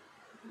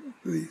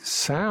the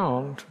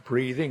sound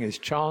breathing is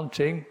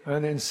chanting,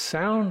 and then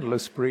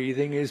soundless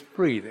breathing is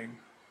breathing.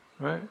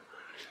 Right?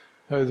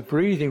 So the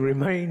breathing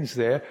remains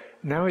there.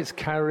 Now it's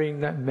carrying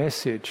that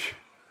message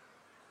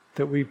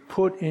that we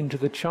put into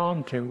the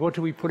chanting. What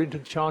do we put into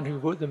the chanting? We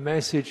put the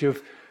message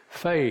of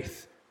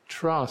faith,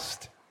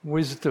 trust,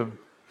 wisdom,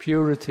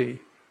 purity.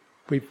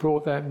 We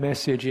brought that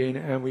message in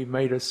and we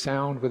made a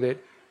sound with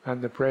it,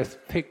 and the breath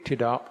picked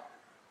it up,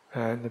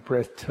 and the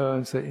breath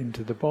turns it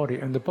into the body.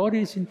 And the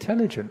body is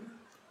intelligent.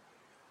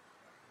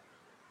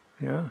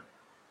 Yeah.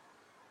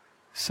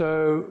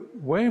 So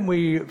when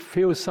we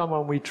feel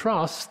someone we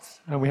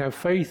trust and we have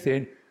faith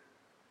in,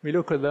 we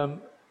look at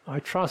them, I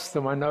trust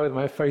them, I know them,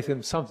 I have faith in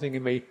them, something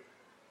in me,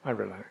 I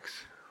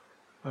relax.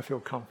 I feel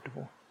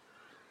comfortable.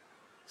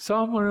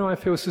 Someone who I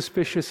feel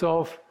suspicious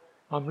of,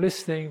 I'm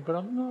listening, but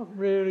I'm not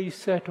really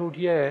settled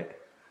yet.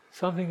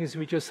 Something is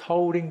me just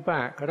holding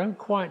back. I don't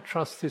quite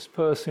trust this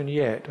person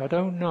yet. I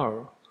don't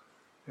know.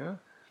 Yeah?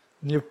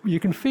 And you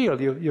can feel,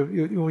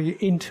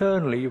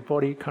 internally, your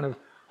body kind of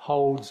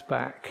holds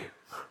back.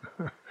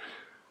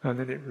 And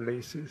then it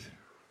releases.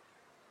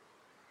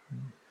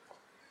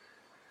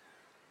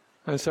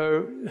 And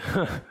so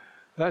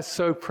that's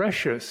so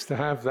precious to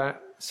have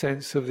that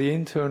sense of the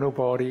internal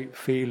body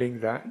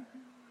feeling that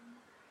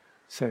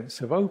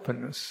sense of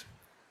openness.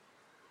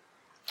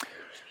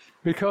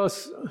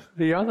 Because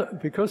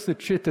the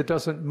citta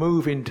doesn't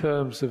move in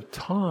terms of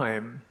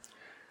time,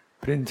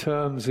 but in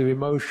terms of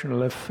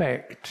emotional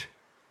effect.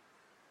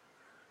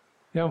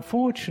 The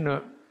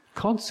unfortunate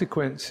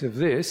consequence of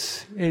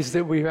this is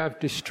that we have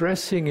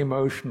distressing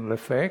emotional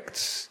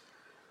effects,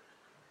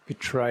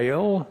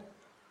 betrayal,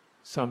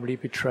 somebody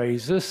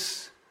betrays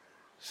us,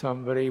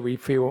 somebody we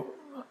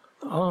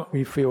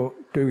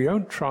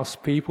don't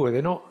trust people,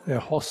 they're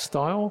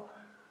hostile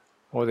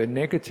or they're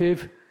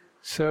negative,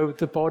 so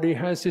the body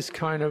has this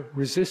kind of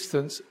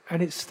resistance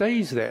and it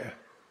stays there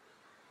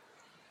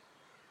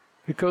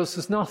because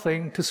there's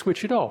nothing to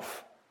switch it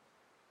off.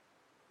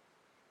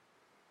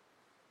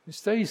 It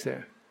stays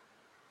there.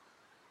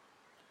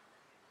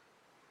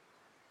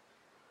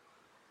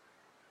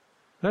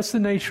 That's the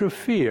nature of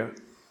fear.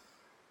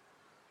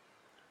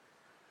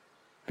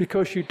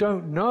 Because you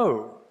don't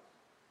know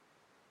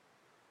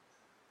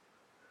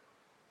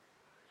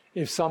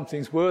if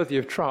something's worthy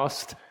of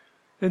trust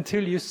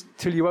until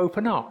you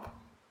open up.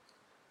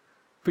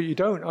 But you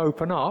don't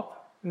open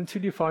up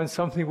until you find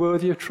something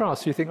worthy of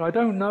trust. You think, I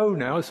don't know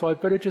now, so I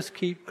better just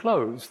keep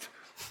closed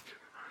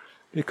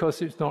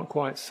because it's not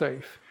quite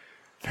safe.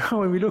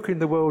 Now when we look in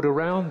the world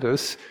around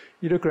us,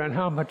 you look around,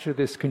 how much of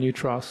this can you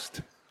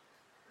trust?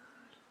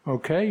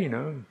 Okay,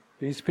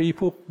 these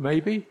people,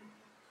 maybe.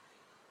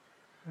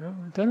 I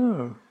don't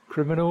know.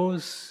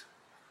 Criminals,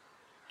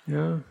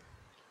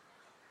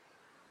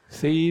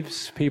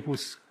 thieves, people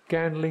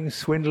scandaling,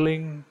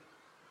 swindling,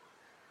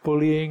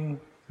 bullying,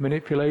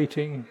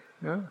 manipulating.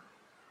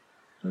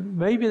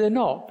 Maybe they're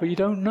not, but you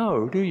don't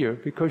know, do you?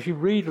 Because you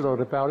read a lot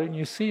about it and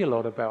you see a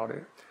lot about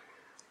it.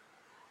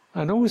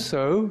 And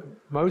also,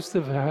 most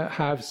of us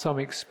have some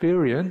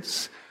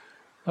experience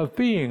of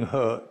being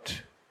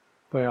hurt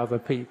by other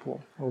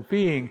people, or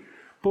being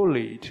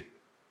bullied,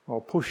 or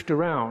pushed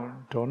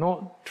around, or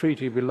not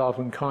treated with love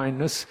and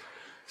kindness.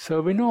 So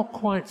we're not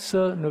quite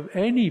certain of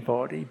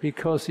anybody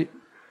because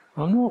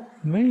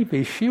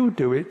maybe she'll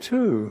do it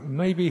too,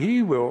 maybe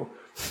he will.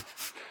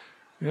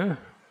 Yeah,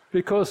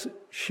 because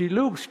she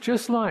looks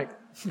just like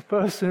the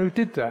person who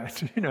did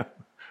that,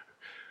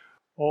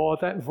 Or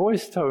that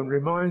voice tone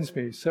reminds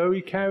me. So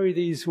we carry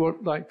these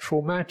like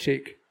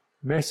traumatic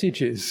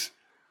messages,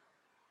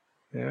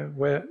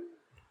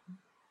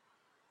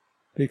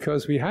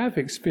 because we have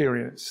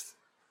experienced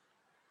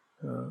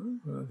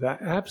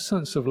that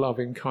absence of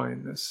loving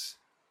kindness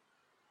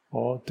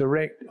or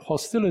direct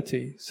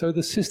hostility. So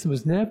the system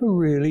has never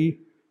really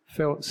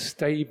felt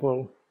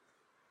stable,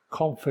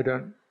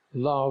 confident,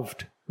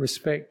 loved,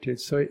 respected.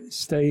 So it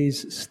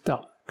stays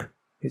stuck.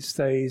 It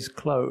stays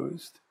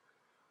closed,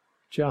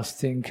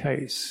 just in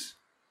case.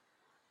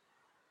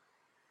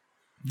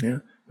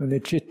 And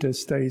the citta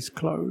stays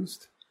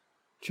closed,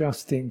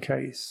 just in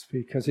case,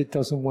 because it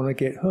doesn't want to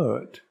get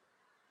hurt.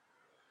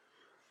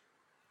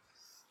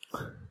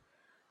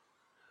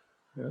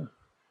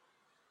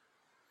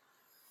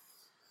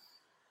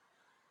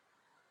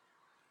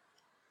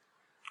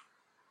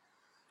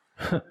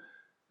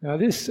 Now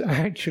this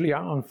actually,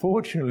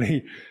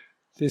 unfortunately,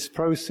 this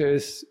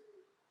process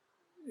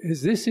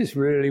is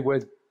really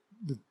where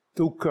the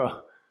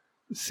dukkha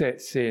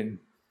sets in.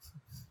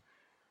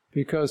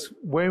 Because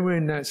when we're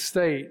in that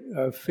state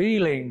of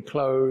feeling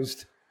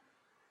closed,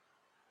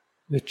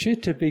 the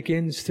citta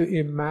begins to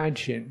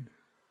imagine.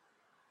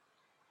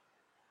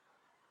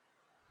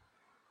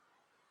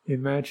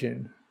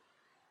 Imagine.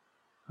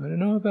 I don't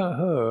know about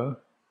her.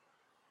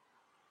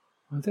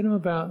 I don't know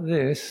about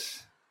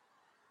this.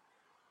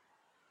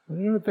 I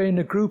don't know about in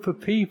a group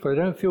of people. I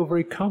don't feel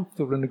very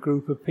comfortable in a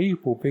group of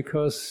people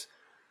because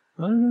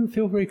I don't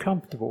feel very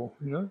comfortable,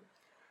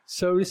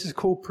 So this is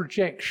called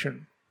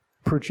projection.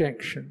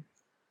 Projection.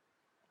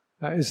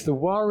 That is the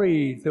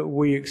worry that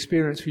we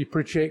experience, we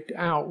project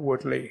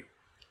outwardly.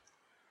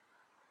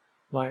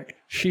 Like,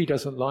 she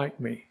doesn't like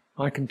me.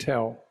 I can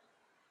tell.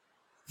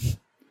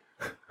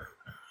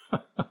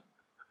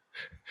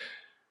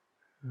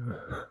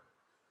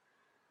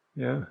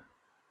 Yeah.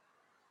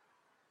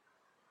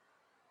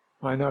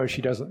 I know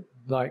she doesn't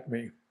like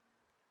me.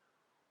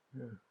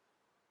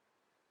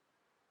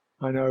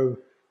 I know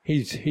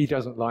he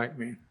doesn't like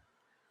me.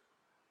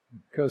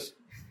 Because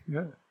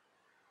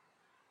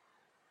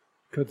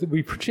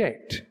we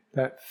project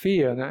that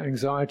fear and that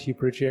anxiety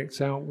projects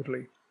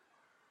outwardly.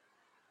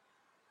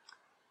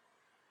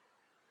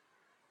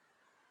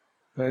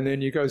 And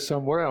then you go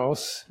somewhere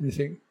else and you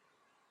think,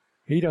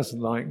 he doesn't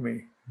like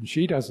me, and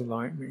she doesn't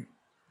like me.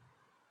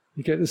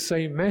 You get the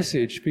same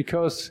message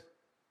because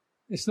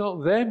it's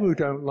not them who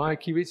don't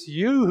like you, it's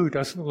you who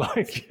doesn't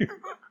like you.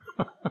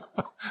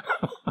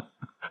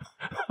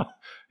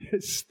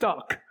 It's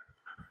stuck.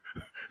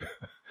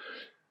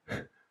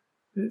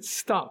 It's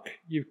stuck.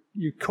 You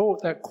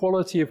caught that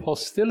quality of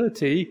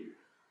hostility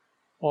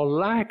or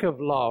lack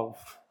of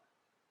love,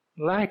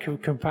 lack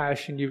of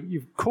compassion.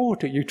 You've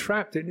caught it, you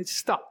trapped it, and it's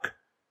stuck.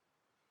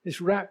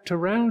 It's wrapped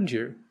around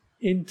you.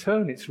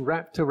 It's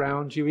wrapped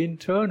around you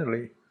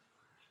internally.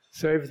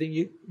 So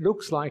everything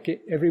looks like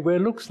it, everywhere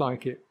looks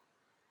like it.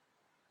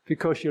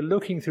 Because you're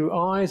looking through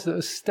eyes that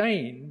are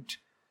stained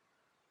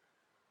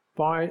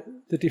by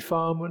the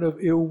defilement of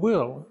ill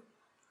will.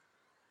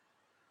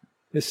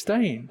 They're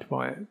stained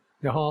by it.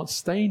 Your heart's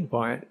stained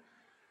by it.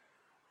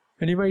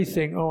 And you may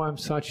think, oh, I'm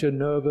such a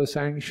nervous,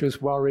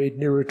 anxious, worried,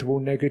 irritable,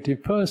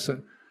 negative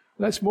person.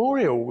 That's more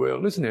ill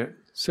will, isn't it?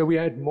 So we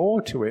add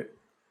more to it.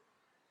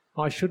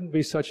 I shouldn't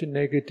be such a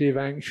negative,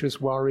 anxious,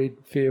 worried,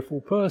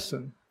 fearful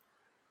person.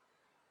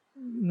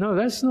 No,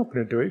 that's not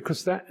going to do it,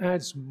 because that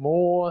adds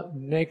more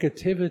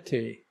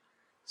negativity.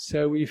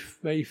 So we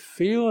may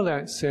feel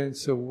that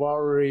sense of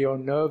worry or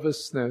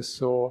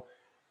nervousness or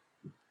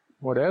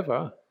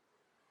whatever.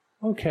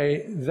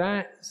 Okay,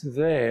 that's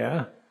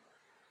there.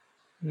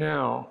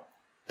 Now,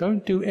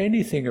 don't do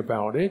anything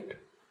about it.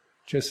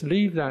 Just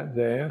leave that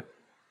there.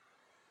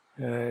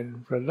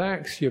 And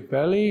relax your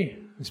belly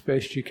as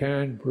best you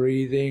can,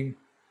 breathing.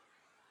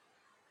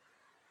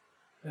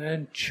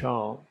 And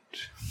chant.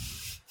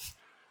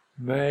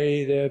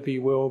 May there be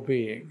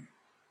well-being.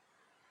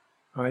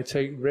 I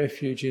take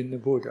refuge in the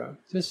Buddha.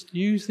 Just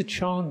use the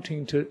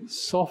chanting to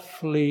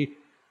softly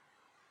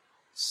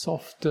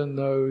soften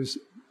those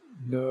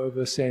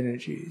nervous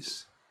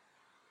energies.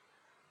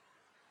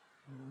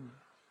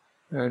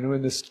 And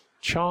when the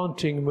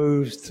chanting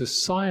moves to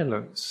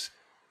silence,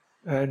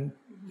 and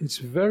it's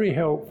very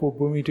helpful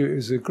when we do it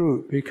as a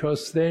group,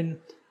 because then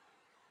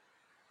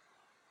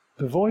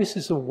the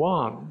voices are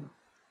one.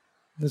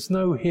 There's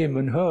no him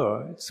and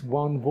her, it's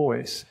one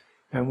voice.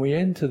 And we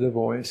enter the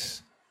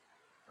voice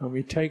and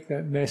we take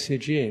that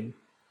message in.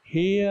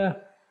 Here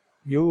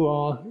you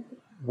are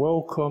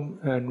welcome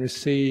and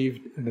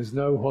received, and there's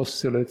no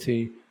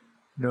hostility,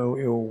 no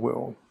ill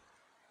will,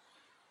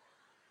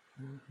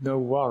 no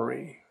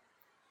worry.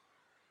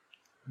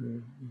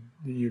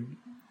 You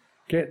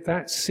get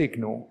that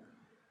signal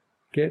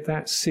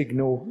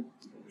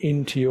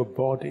into your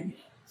body.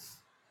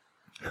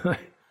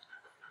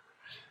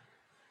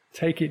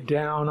 Take it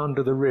down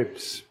under the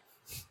ribs.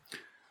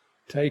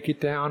 Take it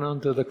down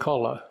under the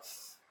collar.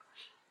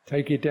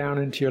 Take it down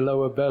into your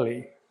lower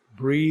belly.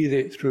 Breathe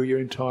it through your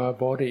entire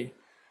body.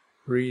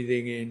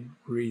 Breathing in,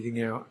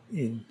 breathing out,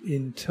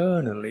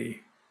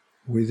 internally,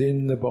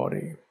 within the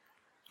body.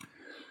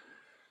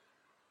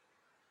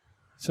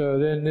 So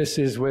then this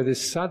is where the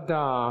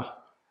saddha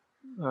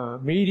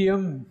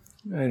medium,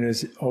 and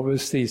there's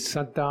obviously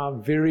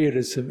saddha virya,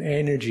 there's some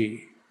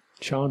energy.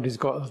 Chant has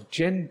got a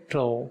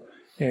gentle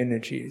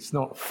energy. It's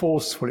not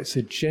forceful, it's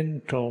a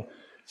gentle,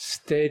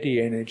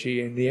 steady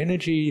energy. And the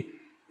energy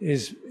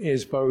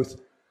is both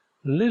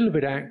a little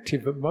bit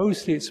active, but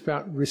mostly it's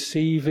about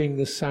receiving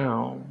the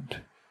sound,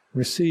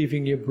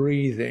 receiving your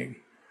breathing,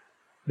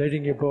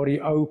 letting your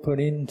body open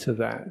into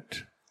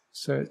that.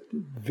 So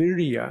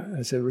virya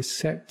as a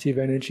receptive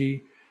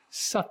energy,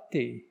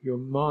 sati, you're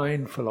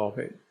mindful of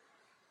it.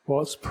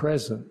 What's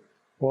present,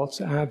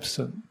 what's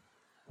absent,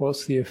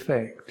 what's the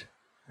effect.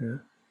 Yeah?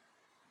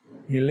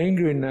 You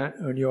linger in that,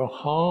 and your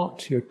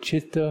heart, your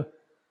citta,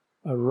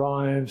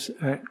 arrives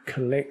at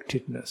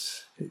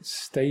collectedness. It's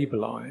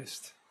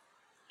stabilized.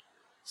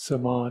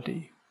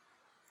 Samadhi.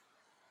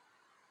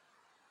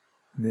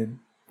 And then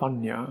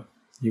panya,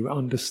 you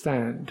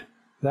understand.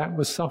 That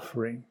was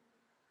suffering.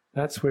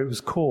 That's where it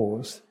was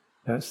caused.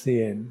 That's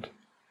the end.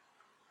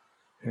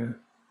 Yeah.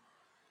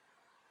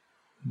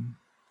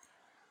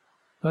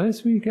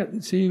 As we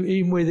get, see,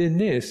 even within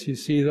this, you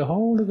see the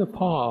whole of the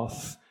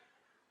path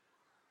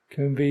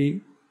can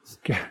be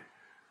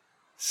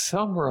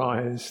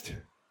summarized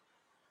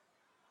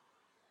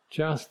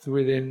just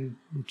within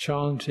the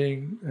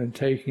chanting and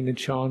taking the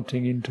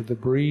chanting into the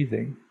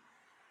breathing.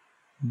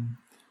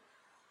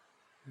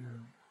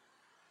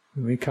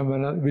 When we come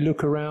and we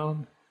look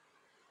around,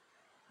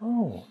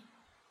 oh,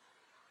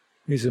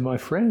 these are my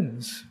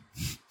friends.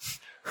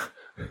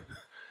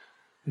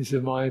 These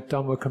are my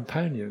Dhamma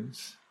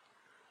companions.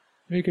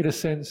 We get a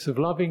sense of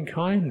loving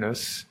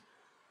kindness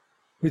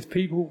with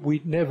people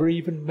we'd never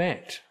even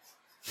met,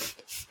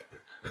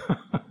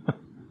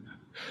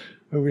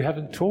 who we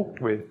haven't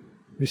talked with.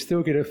 We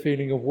still get a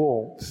feeling of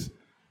warmth,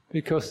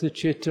 because the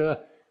citta,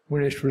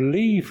 when it's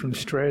relieved from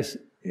stress,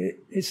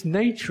 its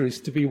nature is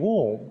to be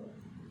warm.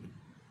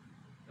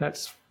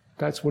 That's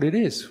That's what it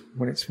is.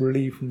 When it's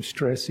relieved from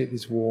stress, it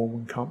is warm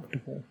and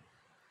comfortable.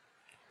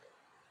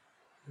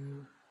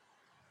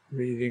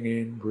 Breathing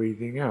in,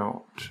 breathing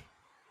out.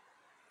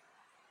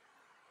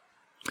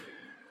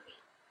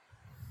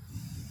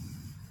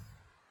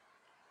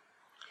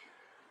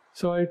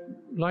 So I'd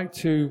like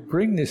to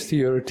bring this to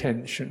your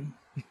attention,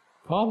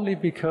 partly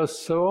because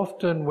so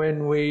often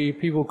when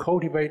people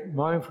cultivate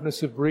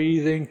mindfulness of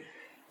breathing,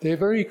 they're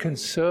very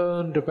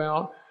concerned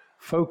about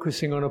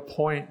focusing on a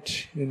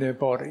point in their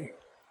body.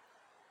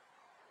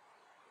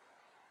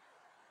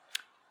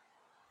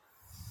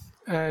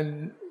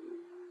 And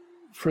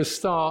for a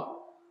start,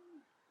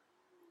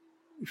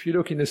 if you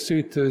look in the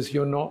suttas,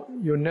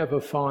 you'll never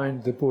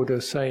find the Buddha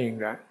saying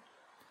that.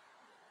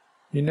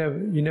 You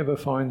never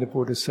find the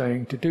Buddha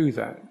saying to do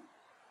that.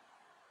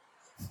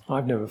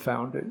 I've never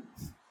found it.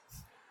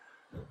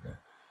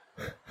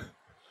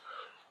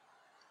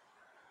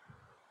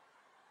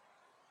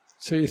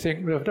 So you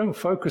think, well, if I don't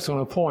focus on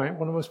a point,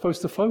 what am I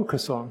supposed to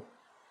focus on?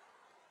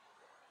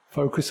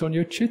 Focus on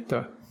your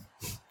citta.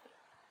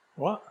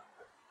 What?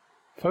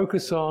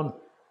 Focus on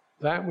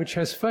that which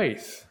has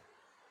faith.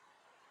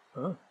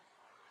 Huh?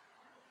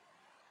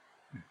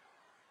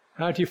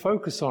 How do you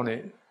focus on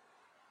it?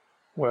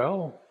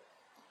 Well,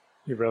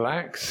 you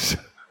relax.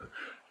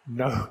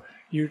 No,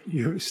 you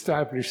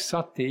establish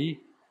sati,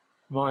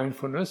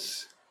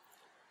 mindfulness.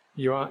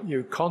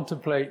 You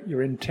contemplate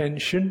your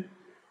intention.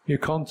 You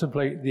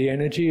contemplate the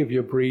energy of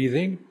your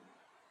breathing.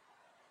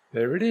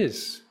 There it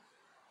is.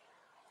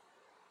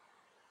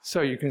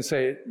 So you can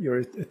say your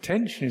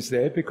attention is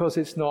there because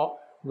it's not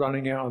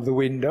running out of the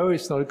window,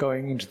 it's not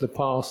going into the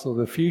past or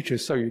the future,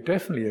 so you're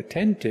definitely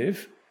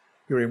attentive.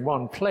 You're in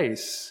one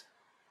place.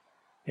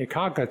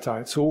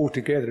 Ekaggata, it's all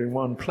together in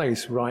one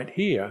place right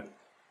here.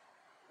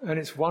 And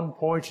it's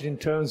one-pointed in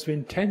terms of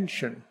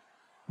intention.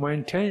 My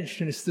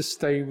intention is to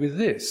stay with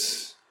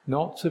this,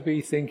 not to be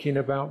thinking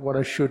about what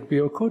I should be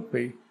or could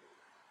be.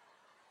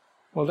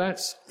 Well,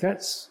 that's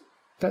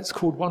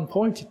called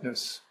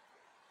one-pointedness.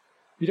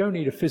 You don't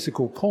need a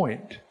physical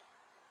point,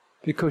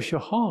 because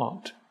your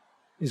heart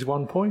is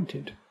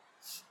one-pointed.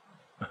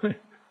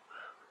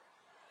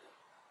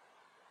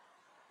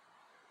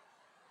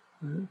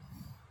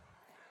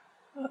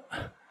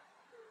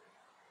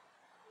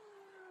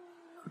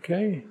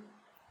 Okay.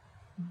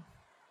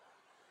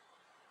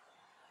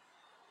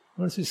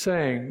 What's it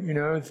saying?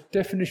 The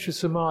definition of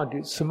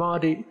samadhi.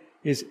 Samadhi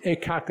is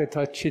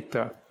ekaggata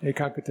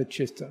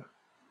citta,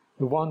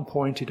 the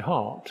one-pointed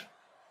heart.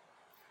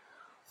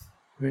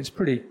 It's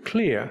pretty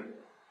clear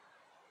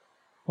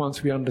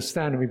once we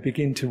understand and we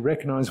begin to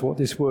recognize what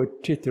this word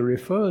citta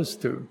refers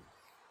to.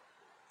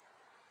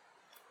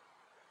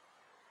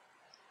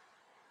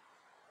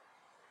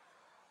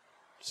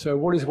 So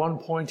what is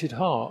one-pointed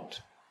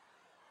heart?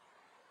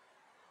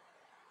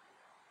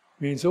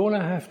 It means all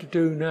I have to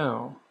do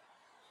now,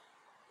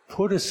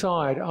 put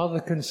aside other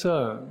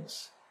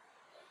concerns,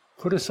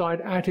 put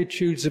aside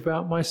attitudes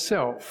about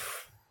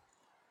myself,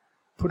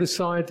 put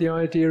aside the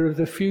idea of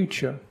the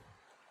future,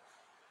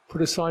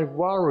 put aside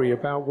worry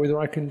about whether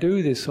I can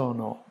do this or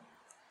not,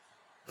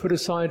 put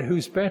aside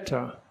who's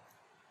better,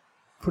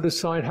 put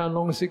aside how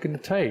long is it going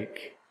to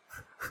take,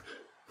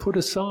 put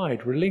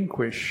aside,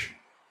 relinquish,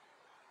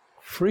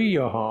 free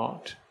your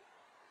heart,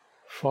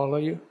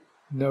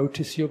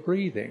 notice your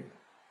breathing.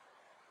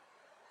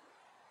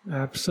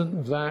 Absent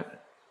of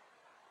that,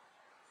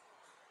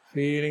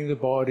 feeling the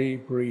body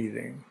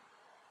breathing.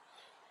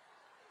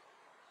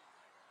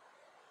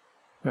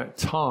 That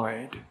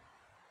tide.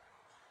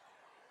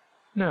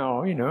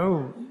 Now,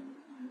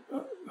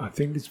 I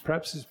think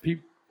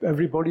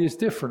everybody is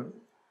different.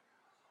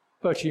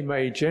 But you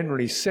may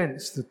generally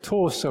sense the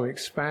torso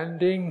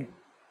expanding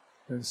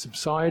and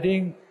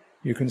subsiding.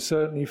 You can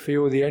certainly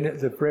feel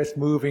the breath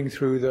moving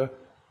through the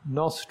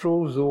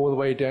nostrils all the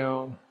way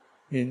down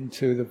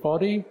into the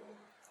body.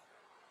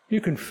 You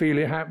can feel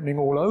it happening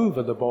all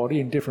over the body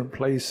in different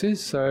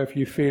places. So if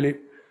you feel it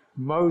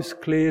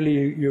most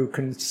clearly, you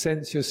can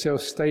sense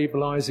yourself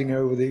stabilizing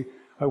over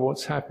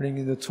what's happening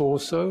in the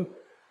torso.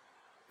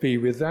 Be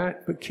with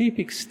that, but keep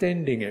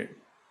extending it.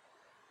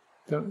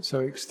 So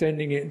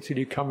extending it until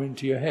you come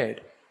into your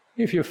head.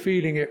 If you're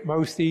feeling it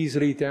most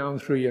easily down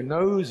through your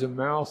nose and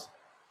mouth,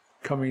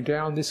 coming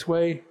down this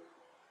way,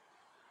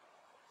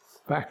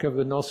 back of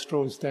the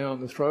nostrils down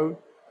the throat,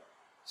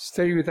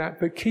 stay with that,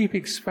 but keep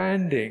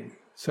expanding.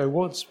 So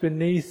what's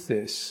beneath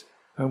this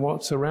and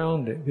what's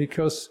around it?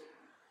 Because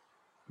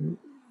the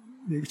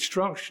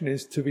instruction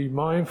is to be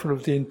mindful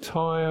of the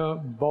entire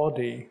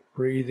body,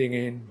 breathing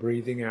in,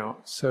 breathing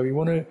out. So we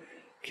want to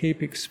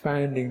keep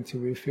expanding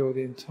till we feel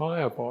the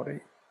entire body.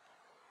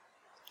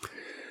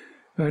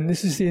 And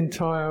this is the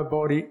entire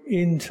body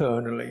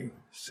internally.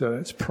 So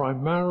it's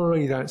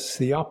primarily, that's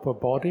the upper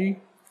body.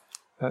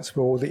 That's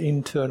where all the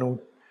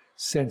internal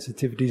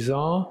sensitivities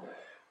are.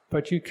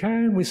 But you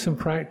can, with some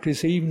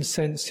practice, even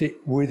sense it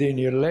within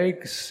your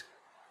legs,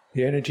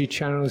 the energy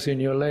channels in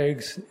your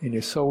legs, in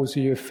your soles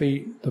of your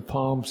feet, the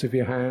palms of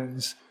your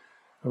hands,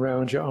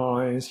 around your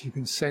eyes. You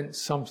can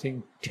sense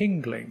something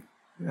tingling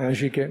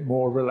as you get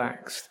more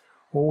relaxed.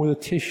 All the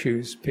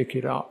tissues pick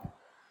it up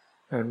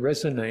and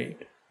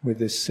resonate with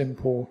this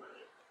simple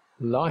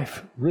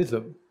life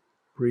rhythm,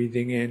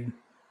 breathing in,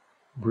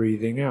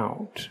 breathing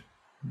out.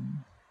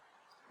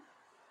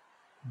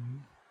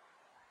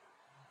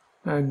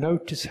 And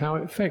notice how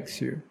it affects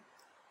you,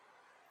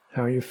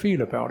 how you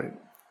feel about it.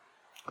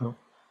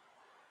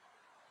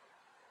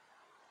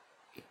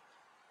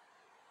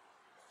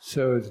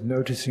 So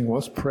noticing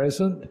what's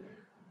present,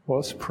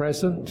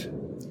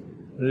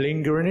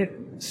 linger in it,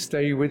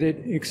 stay with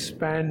it,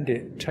 expand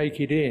it, take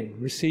it in,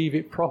 receive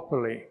it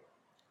properly.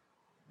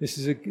 This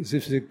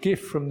is a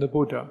gift from the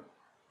Buddha.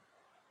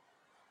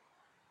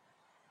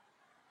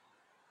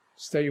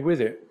 Stay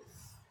with it.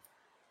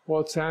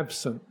 What's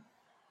absent?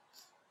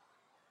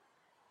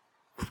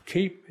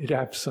 Keep it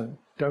absent.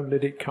 Don't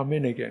let it come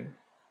in again.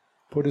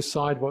 Put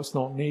aside what's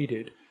not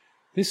needed.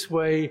 This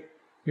way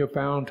you're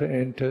bound to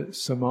enter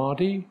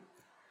samadhi.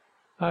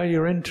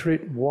 You enter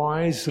it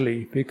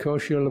wisely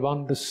because you'll have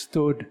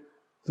understood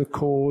the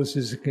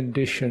causes and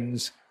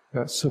conditions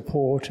that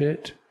support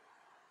it,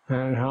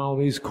 and how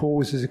these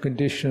causes and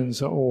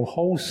conditions are all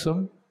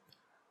wholesome,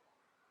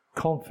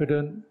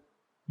 confident,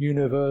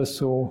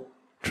 universal,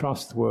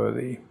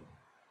 trustworthy,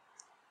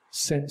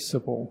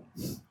 sensible.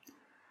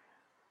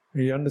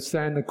 You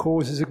understand the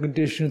causes and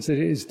conditions that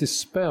it is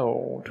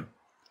dispelled: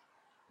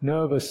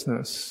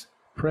 nervousness,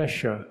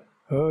 pressure,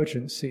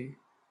 urgency,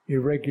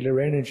 irregular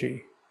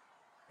energy.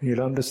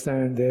 You'll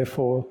understand,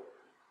 therefore,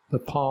 the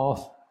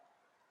path,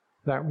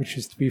 that which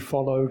is to be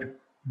followed,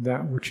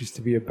 that which is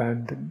to be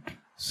abandoned.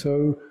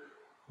 So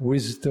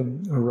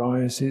wisdom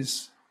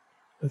arises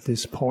at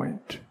this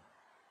point.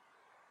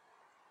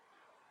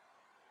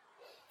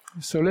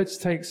 So let's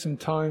take some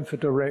time for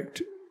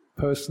direct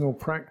personal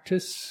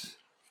practice.